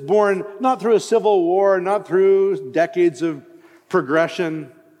that's born not through a civil war, not through decades of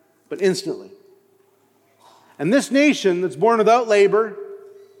progression, but instantly. And this nation that's born without labor,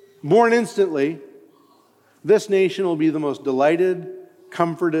 born instantly, this nation will be the most delighted,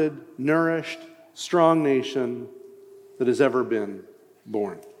 comforted, nourished, strong nation that has ever been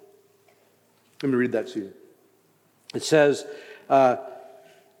born. Let me read that to you. It says, the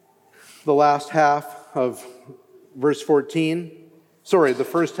last half of verse 14, the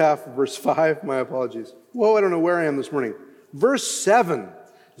first half of verse 5, my apologies. Whoa, I don't know where I am this morning. Verse 7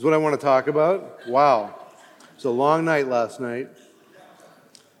 is what I want to talk about. Wow. It was a long night last night.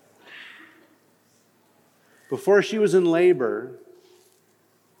 Before she was in labor,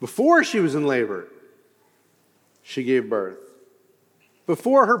 she gave birth.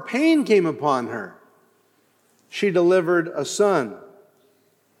 Before her pain came upon her, she delivered a son.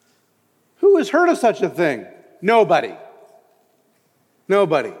 Who has heard of such a thing? Nobody.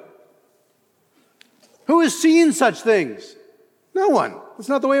 Who has seen such things? No one. That's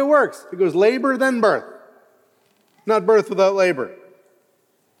not the way it works. It goes labor, then birth. Not birth without labor.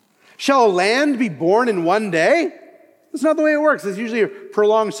 Shall a land be born in one day? That's not the way it works. It's usually a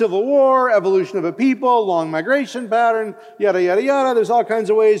prolonged civil war, evolution of a people, long migration pattern, yada, yada, yada. There's all kinds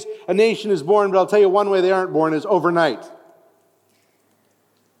of ways a nation is born, but I'll tell you one way they aren't born is overnight.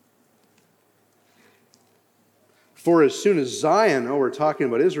 For as soon as Zion, we're talking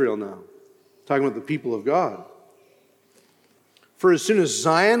about Israel now, talking about the people of God. For as soon as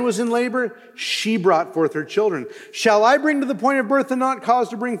Zion was in labor, she brought forth her children. Shall I bring to the point of birth and not cause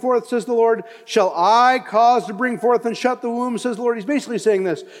to bring forth, says the Lord? Shall I cause to bring forth and shut the womb, says the Lord? He's basically saying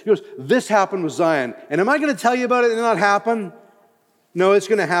this. He goes, this happened with Zion. And am I going to tell you about it and not happen? No, it's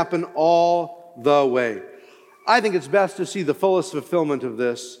going to happen all the way. I think it's best to see the fullest fulfillment of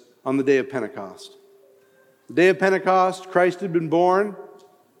this on the day of Pentecost. The day of Pentecost, Christ had been born.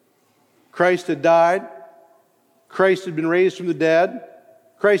 Christ had died. Christ had been raised from the dead.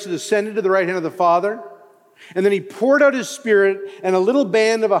 Christ had ascended to the right hand of the Father. And then he poured out his Spirit, and a little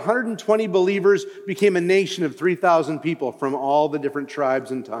band of 120 believers became a nation of 3,000 people from all the different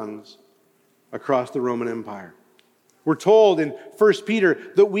tribes and tongues across the Roman Empire. We're told in 1 Peter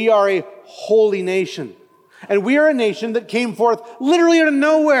that we are a holy nation. And we are a nation that came forth literally out of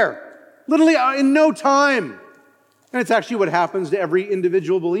nowhere, literally in no time. And it's actually what happens to every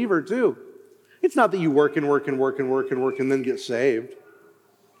individual believer too. It's not that you work and then get saved.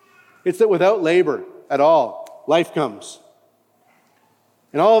 It's that without labor at all, life comes.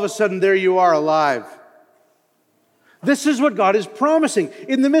 And all of a sudden, there you are alive. This is what God is promising.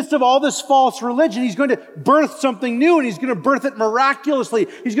 In the midst of all this false religion, He's going to birth something new, and He's going to birth it miraculously.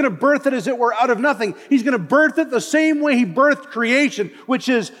 He's going to birth it as it were out of nothing. He's going to birth it the same way He birthed creation, which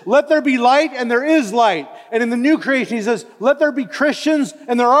is, let there be light, and there is light. And in the new creation, He says, let there be Christians,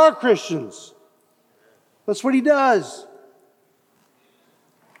 and there are Christians. That's what He does.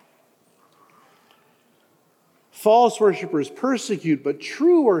 False worshipers persecute, but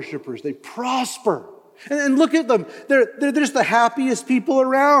true worshipers, they prosper. And look at them. They're just the happiest people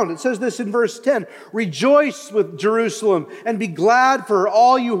around. It says this in verse 10. Rejoice with Jerusalem and be glad for her,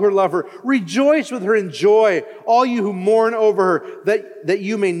 all you who love her. Rejoice with her in joy, all you who mourn over her, that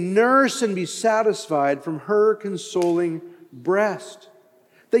you may nurse and be satisfied from her consoling breast,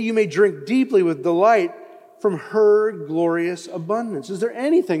 that you may drink deeply with delight from her glorious abundance. Is there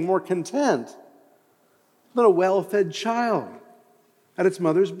anything more content than a well-fed child at its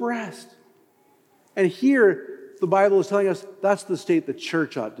mother's breast? And here, the Bible is telling us that's the state the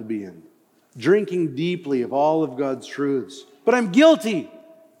church ought to be in. Drinking deeply of all of God's truths. But I'm guilty.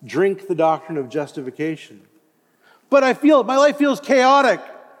 Drink the doctrine of justification. But my life feels chaotic.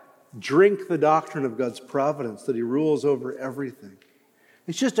 Drink the doctrine of God's providence, that He rules over everything.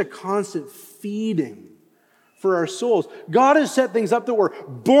 It's just a constant feeding for our souls. God has set things up that were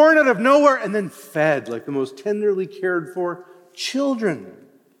born out of nowhere and then fed like the most tenderly cared for children.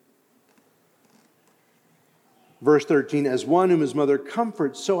 Verse 13, as one whom his mother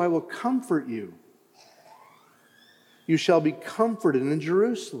comforts, so I will comfort you. You shall be comforted in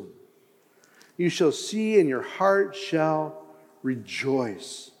Jerusalem. You shall see, and your heart shall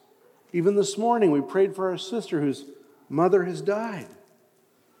rejoice. Even this morning, we prayed for our sister whose mother has died.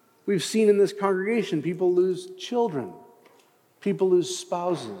 We've seen in this congregation people lose children, people lose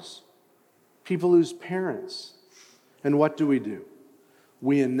spouses, people lose parents. And what do?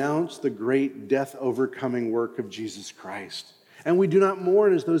 We announce the great death-overcoming work of Jesus Christ. And we do not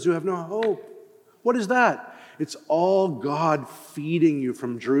mourn as those who have no hope. What is that? It's all God feeding you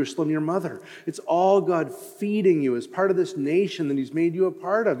from Jerusalem, your mother. It's all God feeding you as part of this nation that He's made you a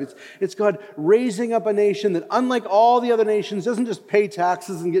part of. It's God raising up a nation that, unlike all the other nations, doesn't just pay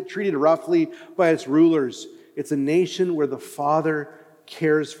taxes and get treated roughly by its rulers. It's a nation where the Father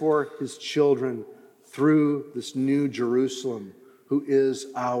cares for His children through this new Jerusalem, who is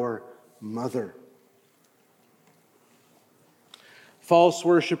our mother. False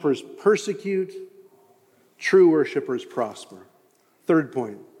worshipers persecute. True worshipers prosper. Third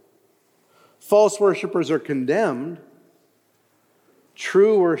point. False worshipers are condemned.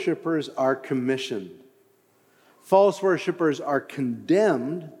 True worshipers are commissioned. False worshipers are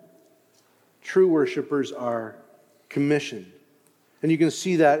condemned. True worshipers are commissioned. And you can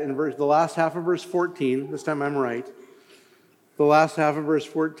see that in the last half of verse 14. This time I'm right. The last half of verse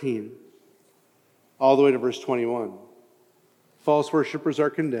 14, all the way to verse 21. False worshipers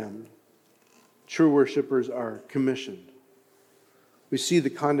are condemned. True worshipers are commissioned. We see the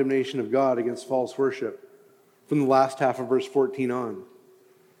condemnation of God against false worship from the last half of verse 14 on.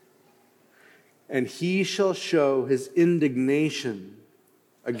 And He shall show His indignation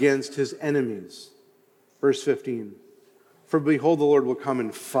against His enemies. Verse 15. For behold, the Lord will come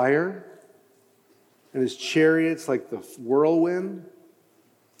in fire, and His chariots like the whirlwind,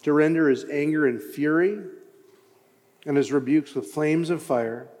 to render His anger and fury, and His rebukes with flames of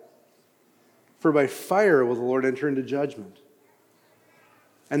fire. For by fire will the Lord enter into judgment,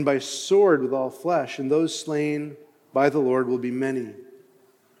 and by sword with all flesh, and those slain by the Lord will be many.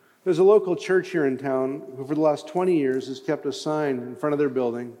 There's a local church here in town who for the last 20 years has kept a sign in front of their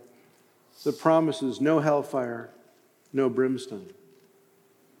building that promises no hellfire, no brimstone,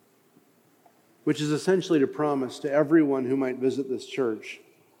 which is essentially to promise to everyone who might visit this church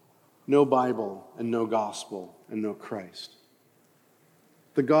no Bible and no gospel and no Christ.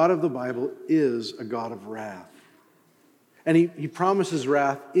 The God of the Bible is a God of wrath. And he promises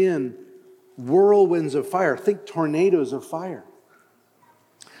wrath in whirlwinds of fire. Think tornadoes of fire.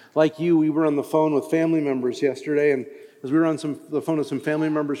 Like you, we were on the phone with family members yesterday, and as we were on the phone with some family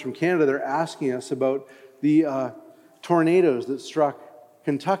members from Canada, they're asking us about the tornadoes that struck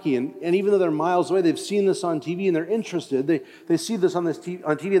Kentucky. And even though they're miles away, they've seen this on TV and they're interested. They see this on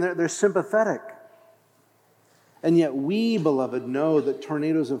TV and they're sympathetic. And yet we, beloved, know that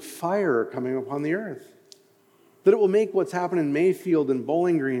tornadoes of fire are coming upon the earth. That it will make what's happened in Mayfield and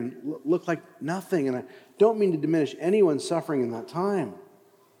Bowling Green look like nothing. And I don't mean to diminish anyone's suffering in that time.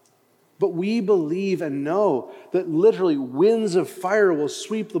 But we believe and know that literally winds of fire will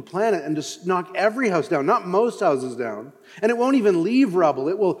sweep the planet and just knock every house down, not most houses down. And it won't even leave rubble.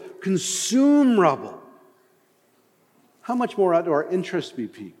 It will consume rubble. How much more ought our interest be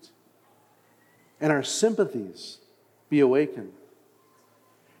piqued? And our sympathies be awakened.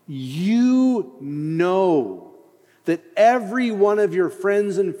 You know that every one of your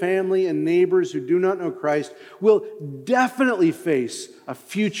friends and family and neighbors who do not know Christ will definitely face a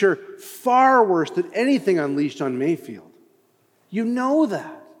future far worse than anything unleashed on Mayfield. You know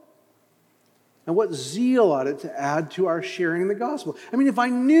that. And what zeal ought it to add to our sharing the gospel? I mean, if I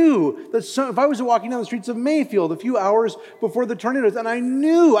knew that if I was walking down the streets of Mayfield a few hours before the tornadoes, and I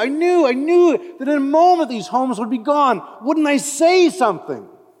knew that in a moment these homes would be gone, wouldn't I say something?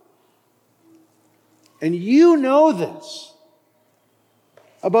 And you know this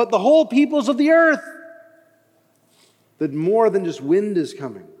about the whole peoples of the earth, that more than just wind is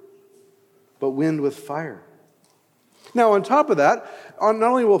coming, but wind with fire. Now, on top of that, not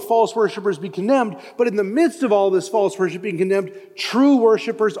only will false worshipers be condemned, but in the midst of all this false worship being condemned, true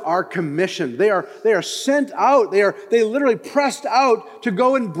worshipers are commissioned. They are sent out. They literally pressed out to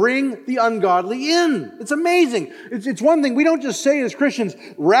go and bring the ungodly in. It's amazing. It's one thing. We don't just say as Christians,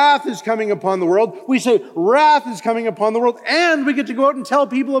 wrath is coming upon the world. We say, wrath is coming upon the world, and we get to go out and tell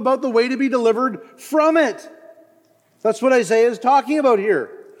people about the way to be delivered from it. That's what Isaiah is talking about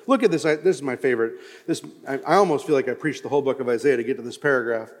here. Look at this. This is my favorite. I almost feel like I preached the whole book of Isaiah to get to this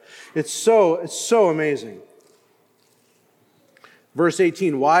paragraph. It's so amazing. Verse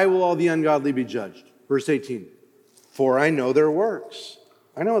 18, why will all the ungodly be judged? Verse 18, for I know their works.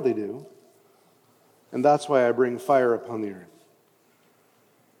 I know what they do. And that's why I bring fire upon the earth.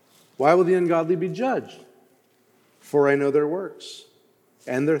 Why will the ungodly be judged? For I know their works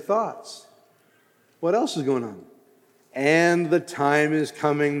and their thoughts. What else is going on? And the time is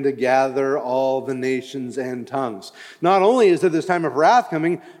coming to gather all the nations and tongues. Not only is there this time of wrath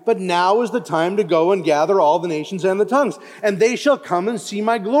coming, but now is the time to go and gather all the nations and the tongues. And they shall come and see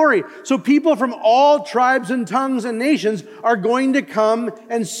my glory. So people from all tribes and tongues and nations are going to come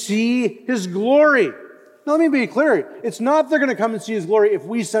and see his glory. Now, let me be clear. It's not they're going to come and see his glory if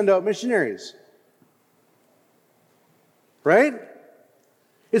we send out missionaries. Right?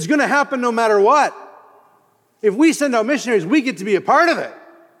 It's going to happen no matter what. If we send out missionaries, we get to be a part of it.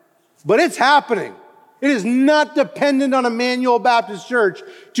 But it's happening. It is not dependent on Emmanuel Baptist Church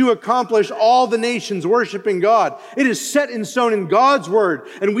to accomplish all the nations worshiping God. It is set in stone in God's word,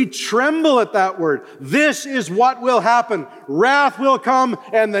 and we tremble at that word. This is what will happen. Wrath will come,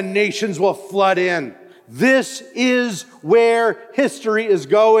 and the nations will flood in. This is where history is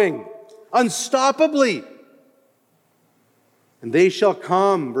going, unstoppably. And they shall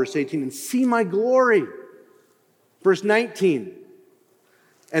come, verse 18, and see my glory. Verse 19,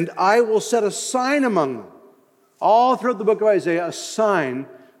 and I will set a sign among them. All throughout the book of Isaiah, a sign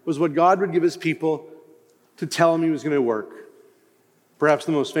was what God would give his people to tell him he was going to work. Perhaps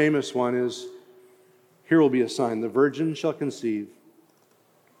the most famous one is, here will be a sign. The virgin shall conceive,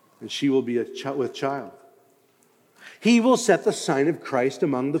 and she will be with child. He will set the sign of Christ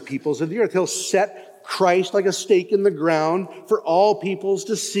among the peoples of the earth. He'll set Christ like a stake in the ground for all peoples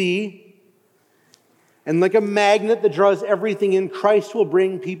to see. And like a magnet that draws everything in, Christ will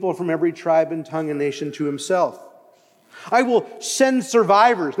bring people from every tribe and tongue and nation to himself. I will send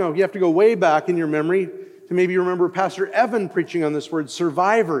survivors. Now, you have to go way back in your memory to maybe remember Pastor Evan preaching on this word,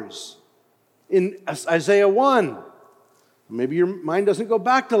 survivors, in Isaiah 1. Maybe your mind doesn't go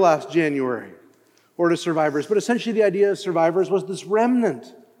back to last January or to survivors, but essentially the idea of survivors was this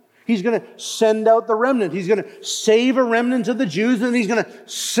remnant. He's going to send out the remnant. He's going to save a remnant of the Jews, and he's going to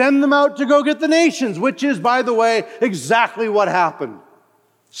send them out to go get the nations, which is, by the way, exactly what happened.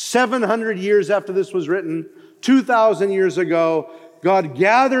 700 years after this was written, 2,000 years ago, God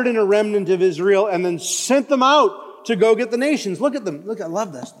gathered in a remnant of Israel and then sent them out to go get the nations. Look at them. Look, I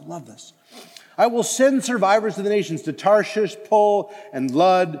love this. I love this. I will send survivors to the nations, to Tarshish, Pul, and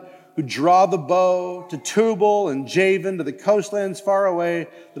Lud, who draw the bow, to Tubal and Javan, to the coastlands far away,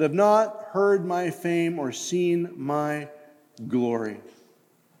 that have not heard my fame or seen my glory.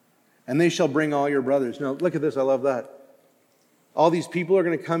 And they shall bring all your brothers. Now, look at this. I love that. All these people are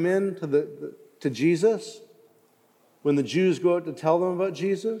going to come in to Jesus. When the Jews go out to tell them about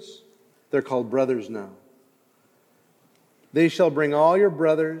Jesus, they're called brothers now. They shall bring all your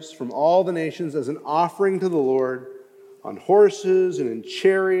brothers from all the nations as an offering to the Lord, on horses and in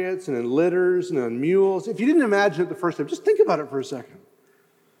chariots and in litters and on mules. If you didn't imagine it the first time, just think about it for a second.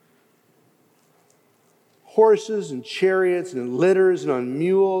 Horses and chariots and in litters and on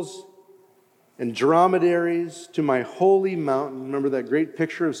mules and dromedaries to my holy mountain. Remember that great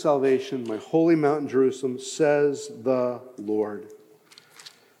picture of salvation, my holy mountain Jerusalem, says the Lord.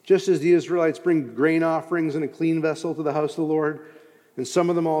 Just as the Israelites bring grain offerings in a clean vessel to the house of the Lord, and some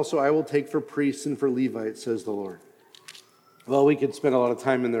of them also I will take for priests and for Levites, says the Lord. Well, we could spend a lot of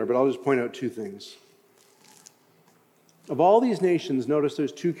time in there, but I'll just point out two things. Of all these nations, notice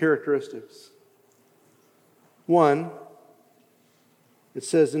there's two characteristics. One, it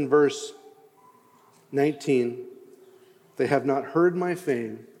says in verse 19, they have not heard my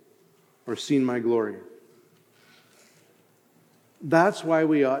fame or seen my glory. That's why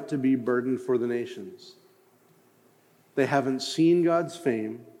we ought to be burdened for the nations. They haven't seen God's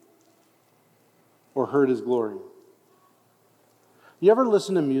fame or heard his glory. You ever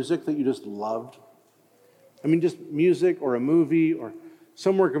listen to music that you just loved? I mean, just music or a movie or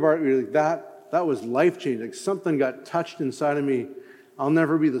some work of art where you're like, that was life-changing. Like something got touched inside of me. I'll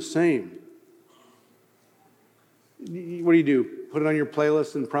never be the same. What do? Put it on your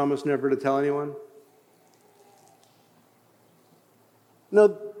playlist and promise never to tell anyone?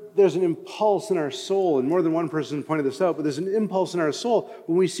 No, there's an impulse in our soul, and more than one person pointed this out, but there's an impulse in our soul.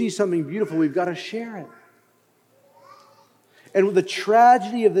 When we see something beautiful, we've got to share it. And the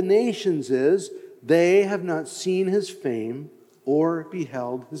tragedy of the nations is they have not seen his fame or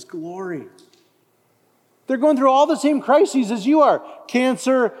beheld his glory. They're going through all the same crises as you are.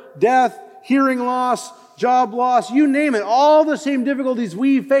 Cancer, death, hearing loss, job loss, you name it. All the same difficulties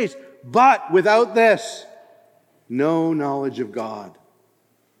we face. But without this, no knowledge of God.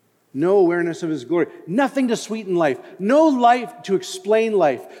 No awareness of his glory. Nothing to sweeten life. No life to explain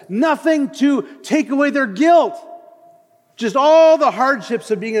life. Nothing to take away their guilt. Just all the hardships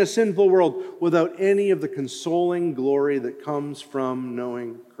of being in a sinful world without any of the consoling glory that comes from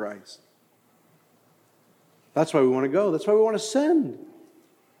knowing Christ. That's why we want to go. That's why we want to send.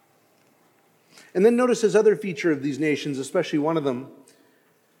 And then notice this other feature of these nations, especially one of them.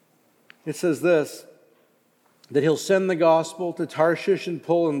 It says this, that he'll send the gospel to Tarshish and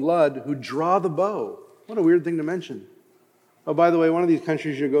Pul and Lud who draw the bow. What a weird thing to mention. Oh, by the way, one of these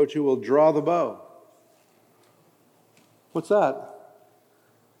countries you go to will draw the bow. What's that?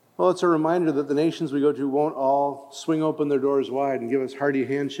 Well, it's a reminder that the nations we go to won't all swing open their doors wide and give us hearty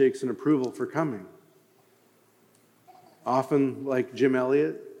handshakes and approval for coming. Often, like Jim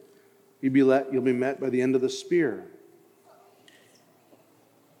Elliot, you'll be met by the end of the spear.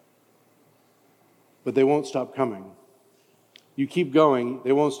 But they won't stop coming. You keep going,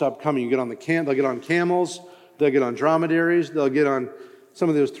 they won't stop coming. They'll get on camels, they'll get on dromedaries, they'll get on some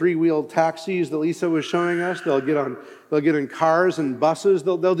of those three-wheeled taxis that Lisa was showing us. They'll get in cars and buses.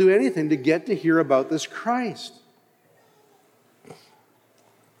 They'll do anything to get to hear about this Christ.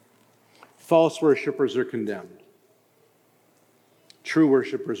 False worshipers are condemned. True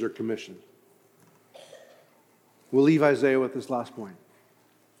worshipers are commissioned. We'll leave Isaiah with this last point.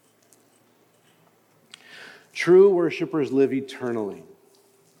 True worshipers live eternally.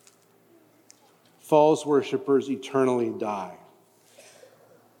 False worshipers eternally die.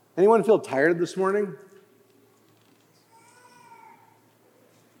 Anyone feel tired this morning?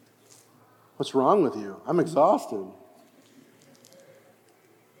 What's wrong with you? I'm exhausted.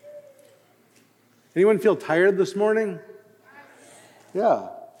 Anyone feel tired this morning? Yeah.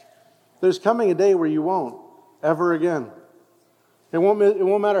 There's coming a day where you won't, ever again. It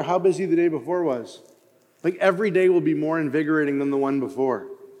won't matter how busy the day before was. Like every day will be more invigorating than the one before.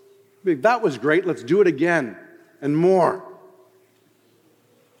 Like, that was great, let's do it again and more.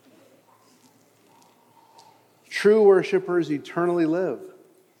 True worshipers eternally live.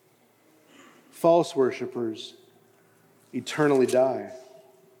 False worshipers eternally die.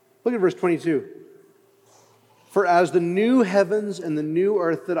 Look at verse 22. For as the new heavens and the new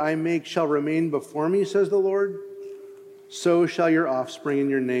earth that I make shall remain before me, says the Lord, so shall your offspring and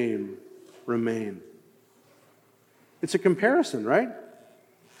your name remain. It's a comparison, right?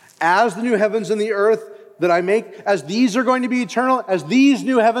 As the new heavens and the earth that I make, as these are going to be eternal, as these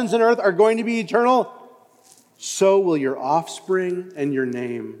new heavens and earth are going to be eternal, so will your offspring and your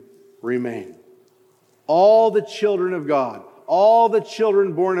name remain. All the children of God, all the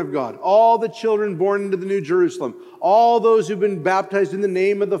children born of God, all the children born into the New Jerusalem, all those who've been baptized in the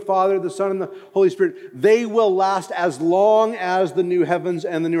name of the Father, the Son, and the Holy Spirit, they will last as long as the new heavens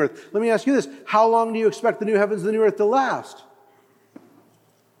and the new earth. Let me ask you this. How long do you expect the new heavens and the new earth to last?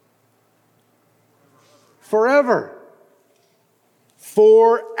 Forever.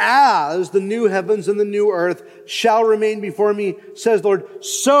 For as the new heavens and the new earth shall remain before me, says the Lord,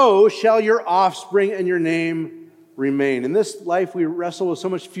 so shall your offspring and your name remain. In this life, we wrestle with so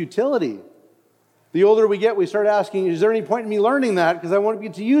much futility. The older we get, we start asking, is there any point in me learning that? Because I won't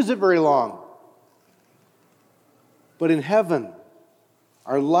get to use it very long. But in heaven,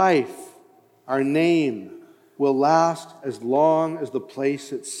 our life, our name will last as long as the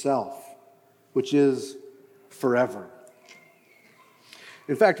place itself, which is forever.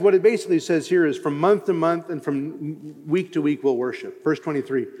 In fact, what it basically says here is from month to month and from week to week we'll worship. Verse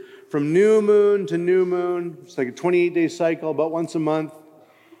 23, from new moon to new moon, it's like a 28-day cycle, about once a month.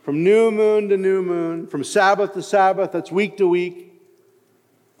 From new moon to new moon, from Sabbath to Sabbath, that's week to week,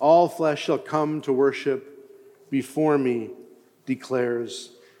 all flesh shall come to worship before me,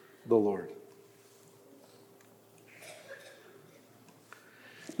 declares the Lord.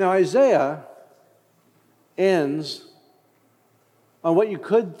 Now Isaiah ends on what you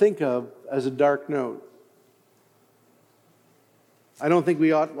could think of as a dark note. I don't think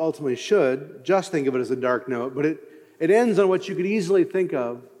we ultimately should just think of it as a dark note, but it ends on what you could easily think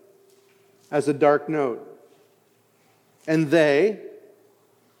of as a dark note. And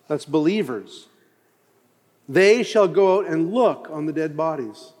that's believers, they shall go out and look on the dead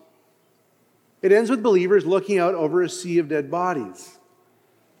bodies. It ends with believers looking out over a sea of dead bodies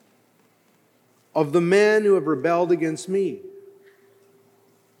of the men who have rebelled against me.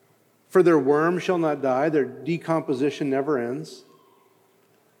 For their worm shall not die, their decomposition never ends.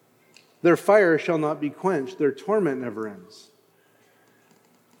 Their fire shall not be quenched, their torment never ends.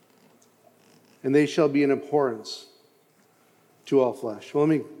 And they shall be an abhorrence to all flesh. Well,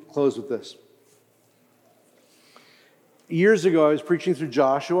 let me close with this. Years ago, I was preaching through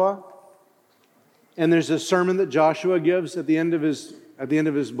Joshua, and there's a sermon that Joshua gives at the end of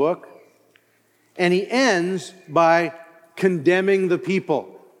his book, and he ends by condemning the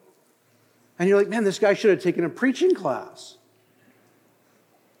people. And you're like, man, this guy should have taken a preaching class.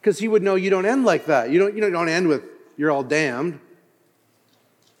 Because he would know you don't end like that. You don't end with, you're all damned.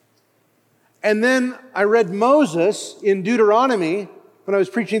 And then I read Moses in Deuteronomy, when I was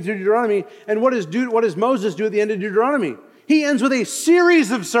preaching through Deuteronomy, and what does Moses do at the end of Deuteronomy? He ends with a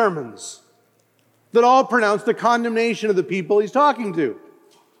series of sermons that all pronounce the condemnation of the people he's talking to.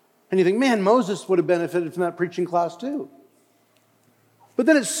 And you think, man, Moses would have benefited from that preaching class too. But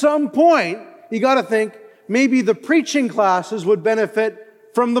then at some point, you got to think, maybe the preaching classes would benefit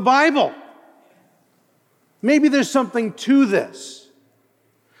from the Bible. Maybe there's something to this,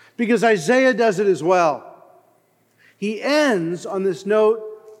 because Isaiah does it as well. He ends on this note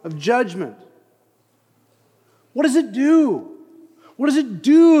of judgment. What does it do? What does it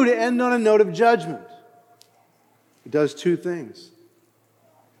do to end on a note of judgment? It does two things.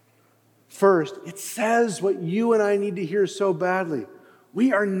 First, it says what you and I need to hear so badly.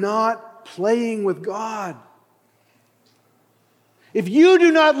 We are not playing with God. If you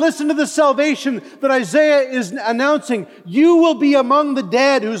do not listen to the salvation that Isaiah is announcing, you will be among the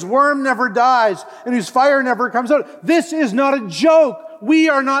dead whose worm never dies and whose fire never comes out. This is not a joke. We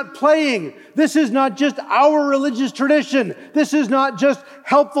are not playing. This is not just our religious tradition. This is not just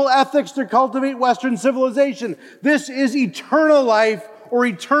helpful ethics to cultivate Western civilization. This is eternal life or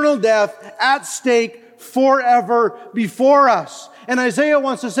eternal death at stake forever before us. And Isaiah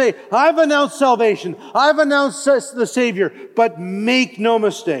wants to say, I've announced salvation. I've announced the Savior. But make no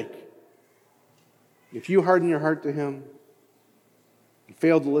mistake. If you harden your heart to Him and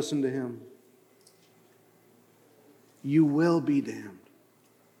fail to listen to Him, you will be damned.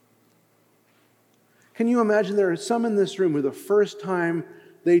 Can you imagine there are some in this room who the first time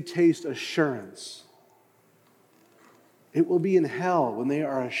they taste assurance, it will be in hell when they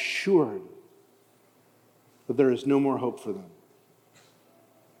are assured that there is no more hope for them.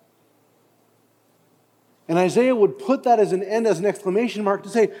 And Isaiah would put that as an end, as an exclamation mark to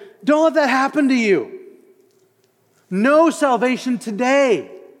say, don't let that happen to you. Know salvation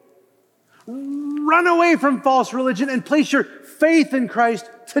today. Run away from false religion and place your faith in Christ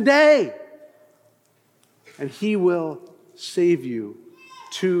today. And He will save you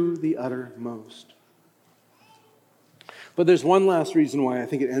to the uttermost. But there's one last reason why I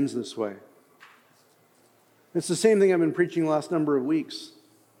think it ends this way. It's the same thing I've been preaching the last number of weeks.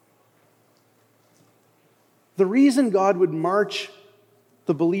 The reason God would march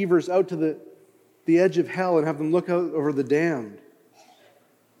the believers out to the edge of hell and have them look out over the damned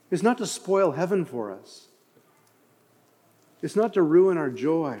is not to spoil heaven for us. It's not to ruin our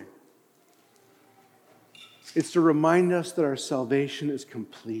joy. It's to remind us that our salvation is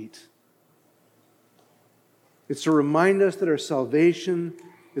complete. It's to remind us that our salvation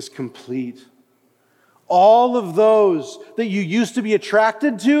is complete. All of those that you used to be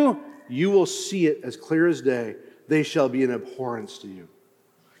attracted to, you will see it as clear as day. They shall be an abhorrence to you.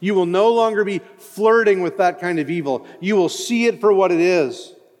 You will no longer be flirting with that kind of evil. You will see it for what it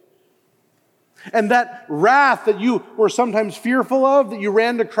is. And that wrath that you were sometimes fearful of, that you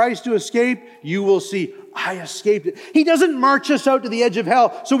ran to Christ to escape, you will see, I escaped it. He doesn't march us out to the edge of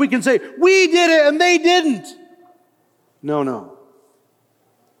hell so we can say, we did it and they didn't. No.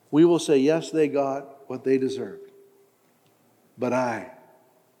 We will say, yes, they got what they deserved. But I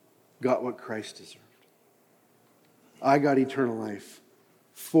got what Christ deserved. I got eternal life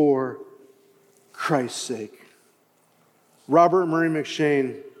for Christ's sake. Robert Murray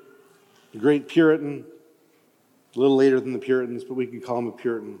McCheyne, the great Puritan, a little later than the Puritans, but we could call him a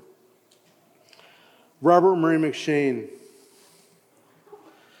Puritan. Robert Murray McCheyne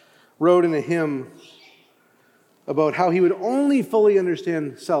wrote in a hymn about how he would only fully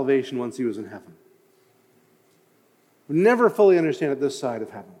understand salvation once he was in heaven. Would never fully understand it this side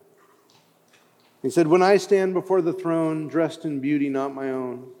of heaven. He said, when I stand before the throne, dressed in beauty not my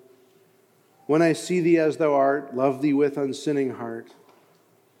own, when I see thee as thou art, love thee with unsinning heart,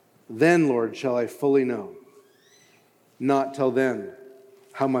 then, Lord, shall I fully know, not till then,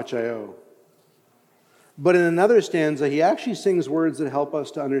 how much I owe. But in another stanza, he actually sings words that help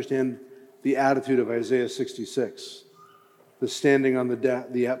us to understand the attitude of Isaiah 66, the standing on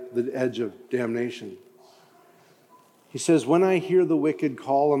the edge of damnation. He says, when I hear the wicked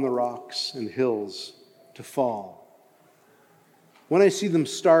call on the rocks and hills to fall, when I see them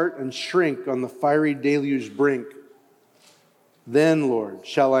start and shrink on the fiery deluge brink, then, Lord,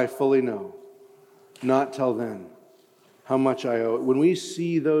 shall I fully know, not till then, how much I owe. When we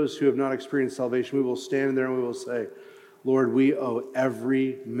see those who have not experienced salvation, we will stand there and we will say, Lord, we owe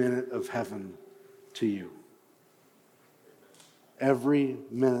every minute of heaven to you. Every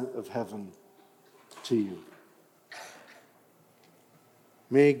minute of heaven to you.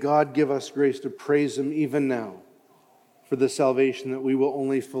 May God give us grace to praise Him even now for the salvation that we will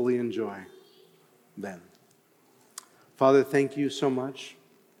only fully enjoy then. Father, thank you so much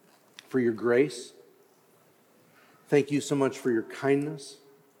for your grace. Thank you so much for your kindness.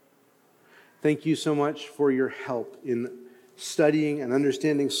 Thank you so much for your help in studying and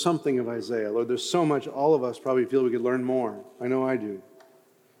understanding something of Isaiah. Lord, there's so much all of us probably feel we could learn more. I know I do.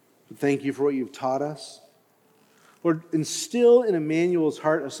 But thank you for what you've taught us. Lord, instill in Emmanuel's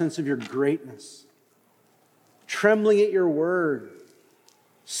heart a sense of your greatness, trembling at your word,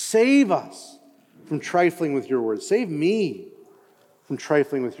 Save us from trifling with your word. Save me from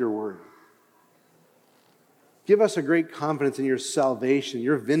trifling with your word. Give us a great confidence in your salvation,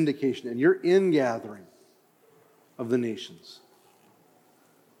 your vindication, and your ingathering of the nations.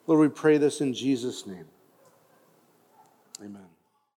 Lord, we pray this in Jesus' name. Amen.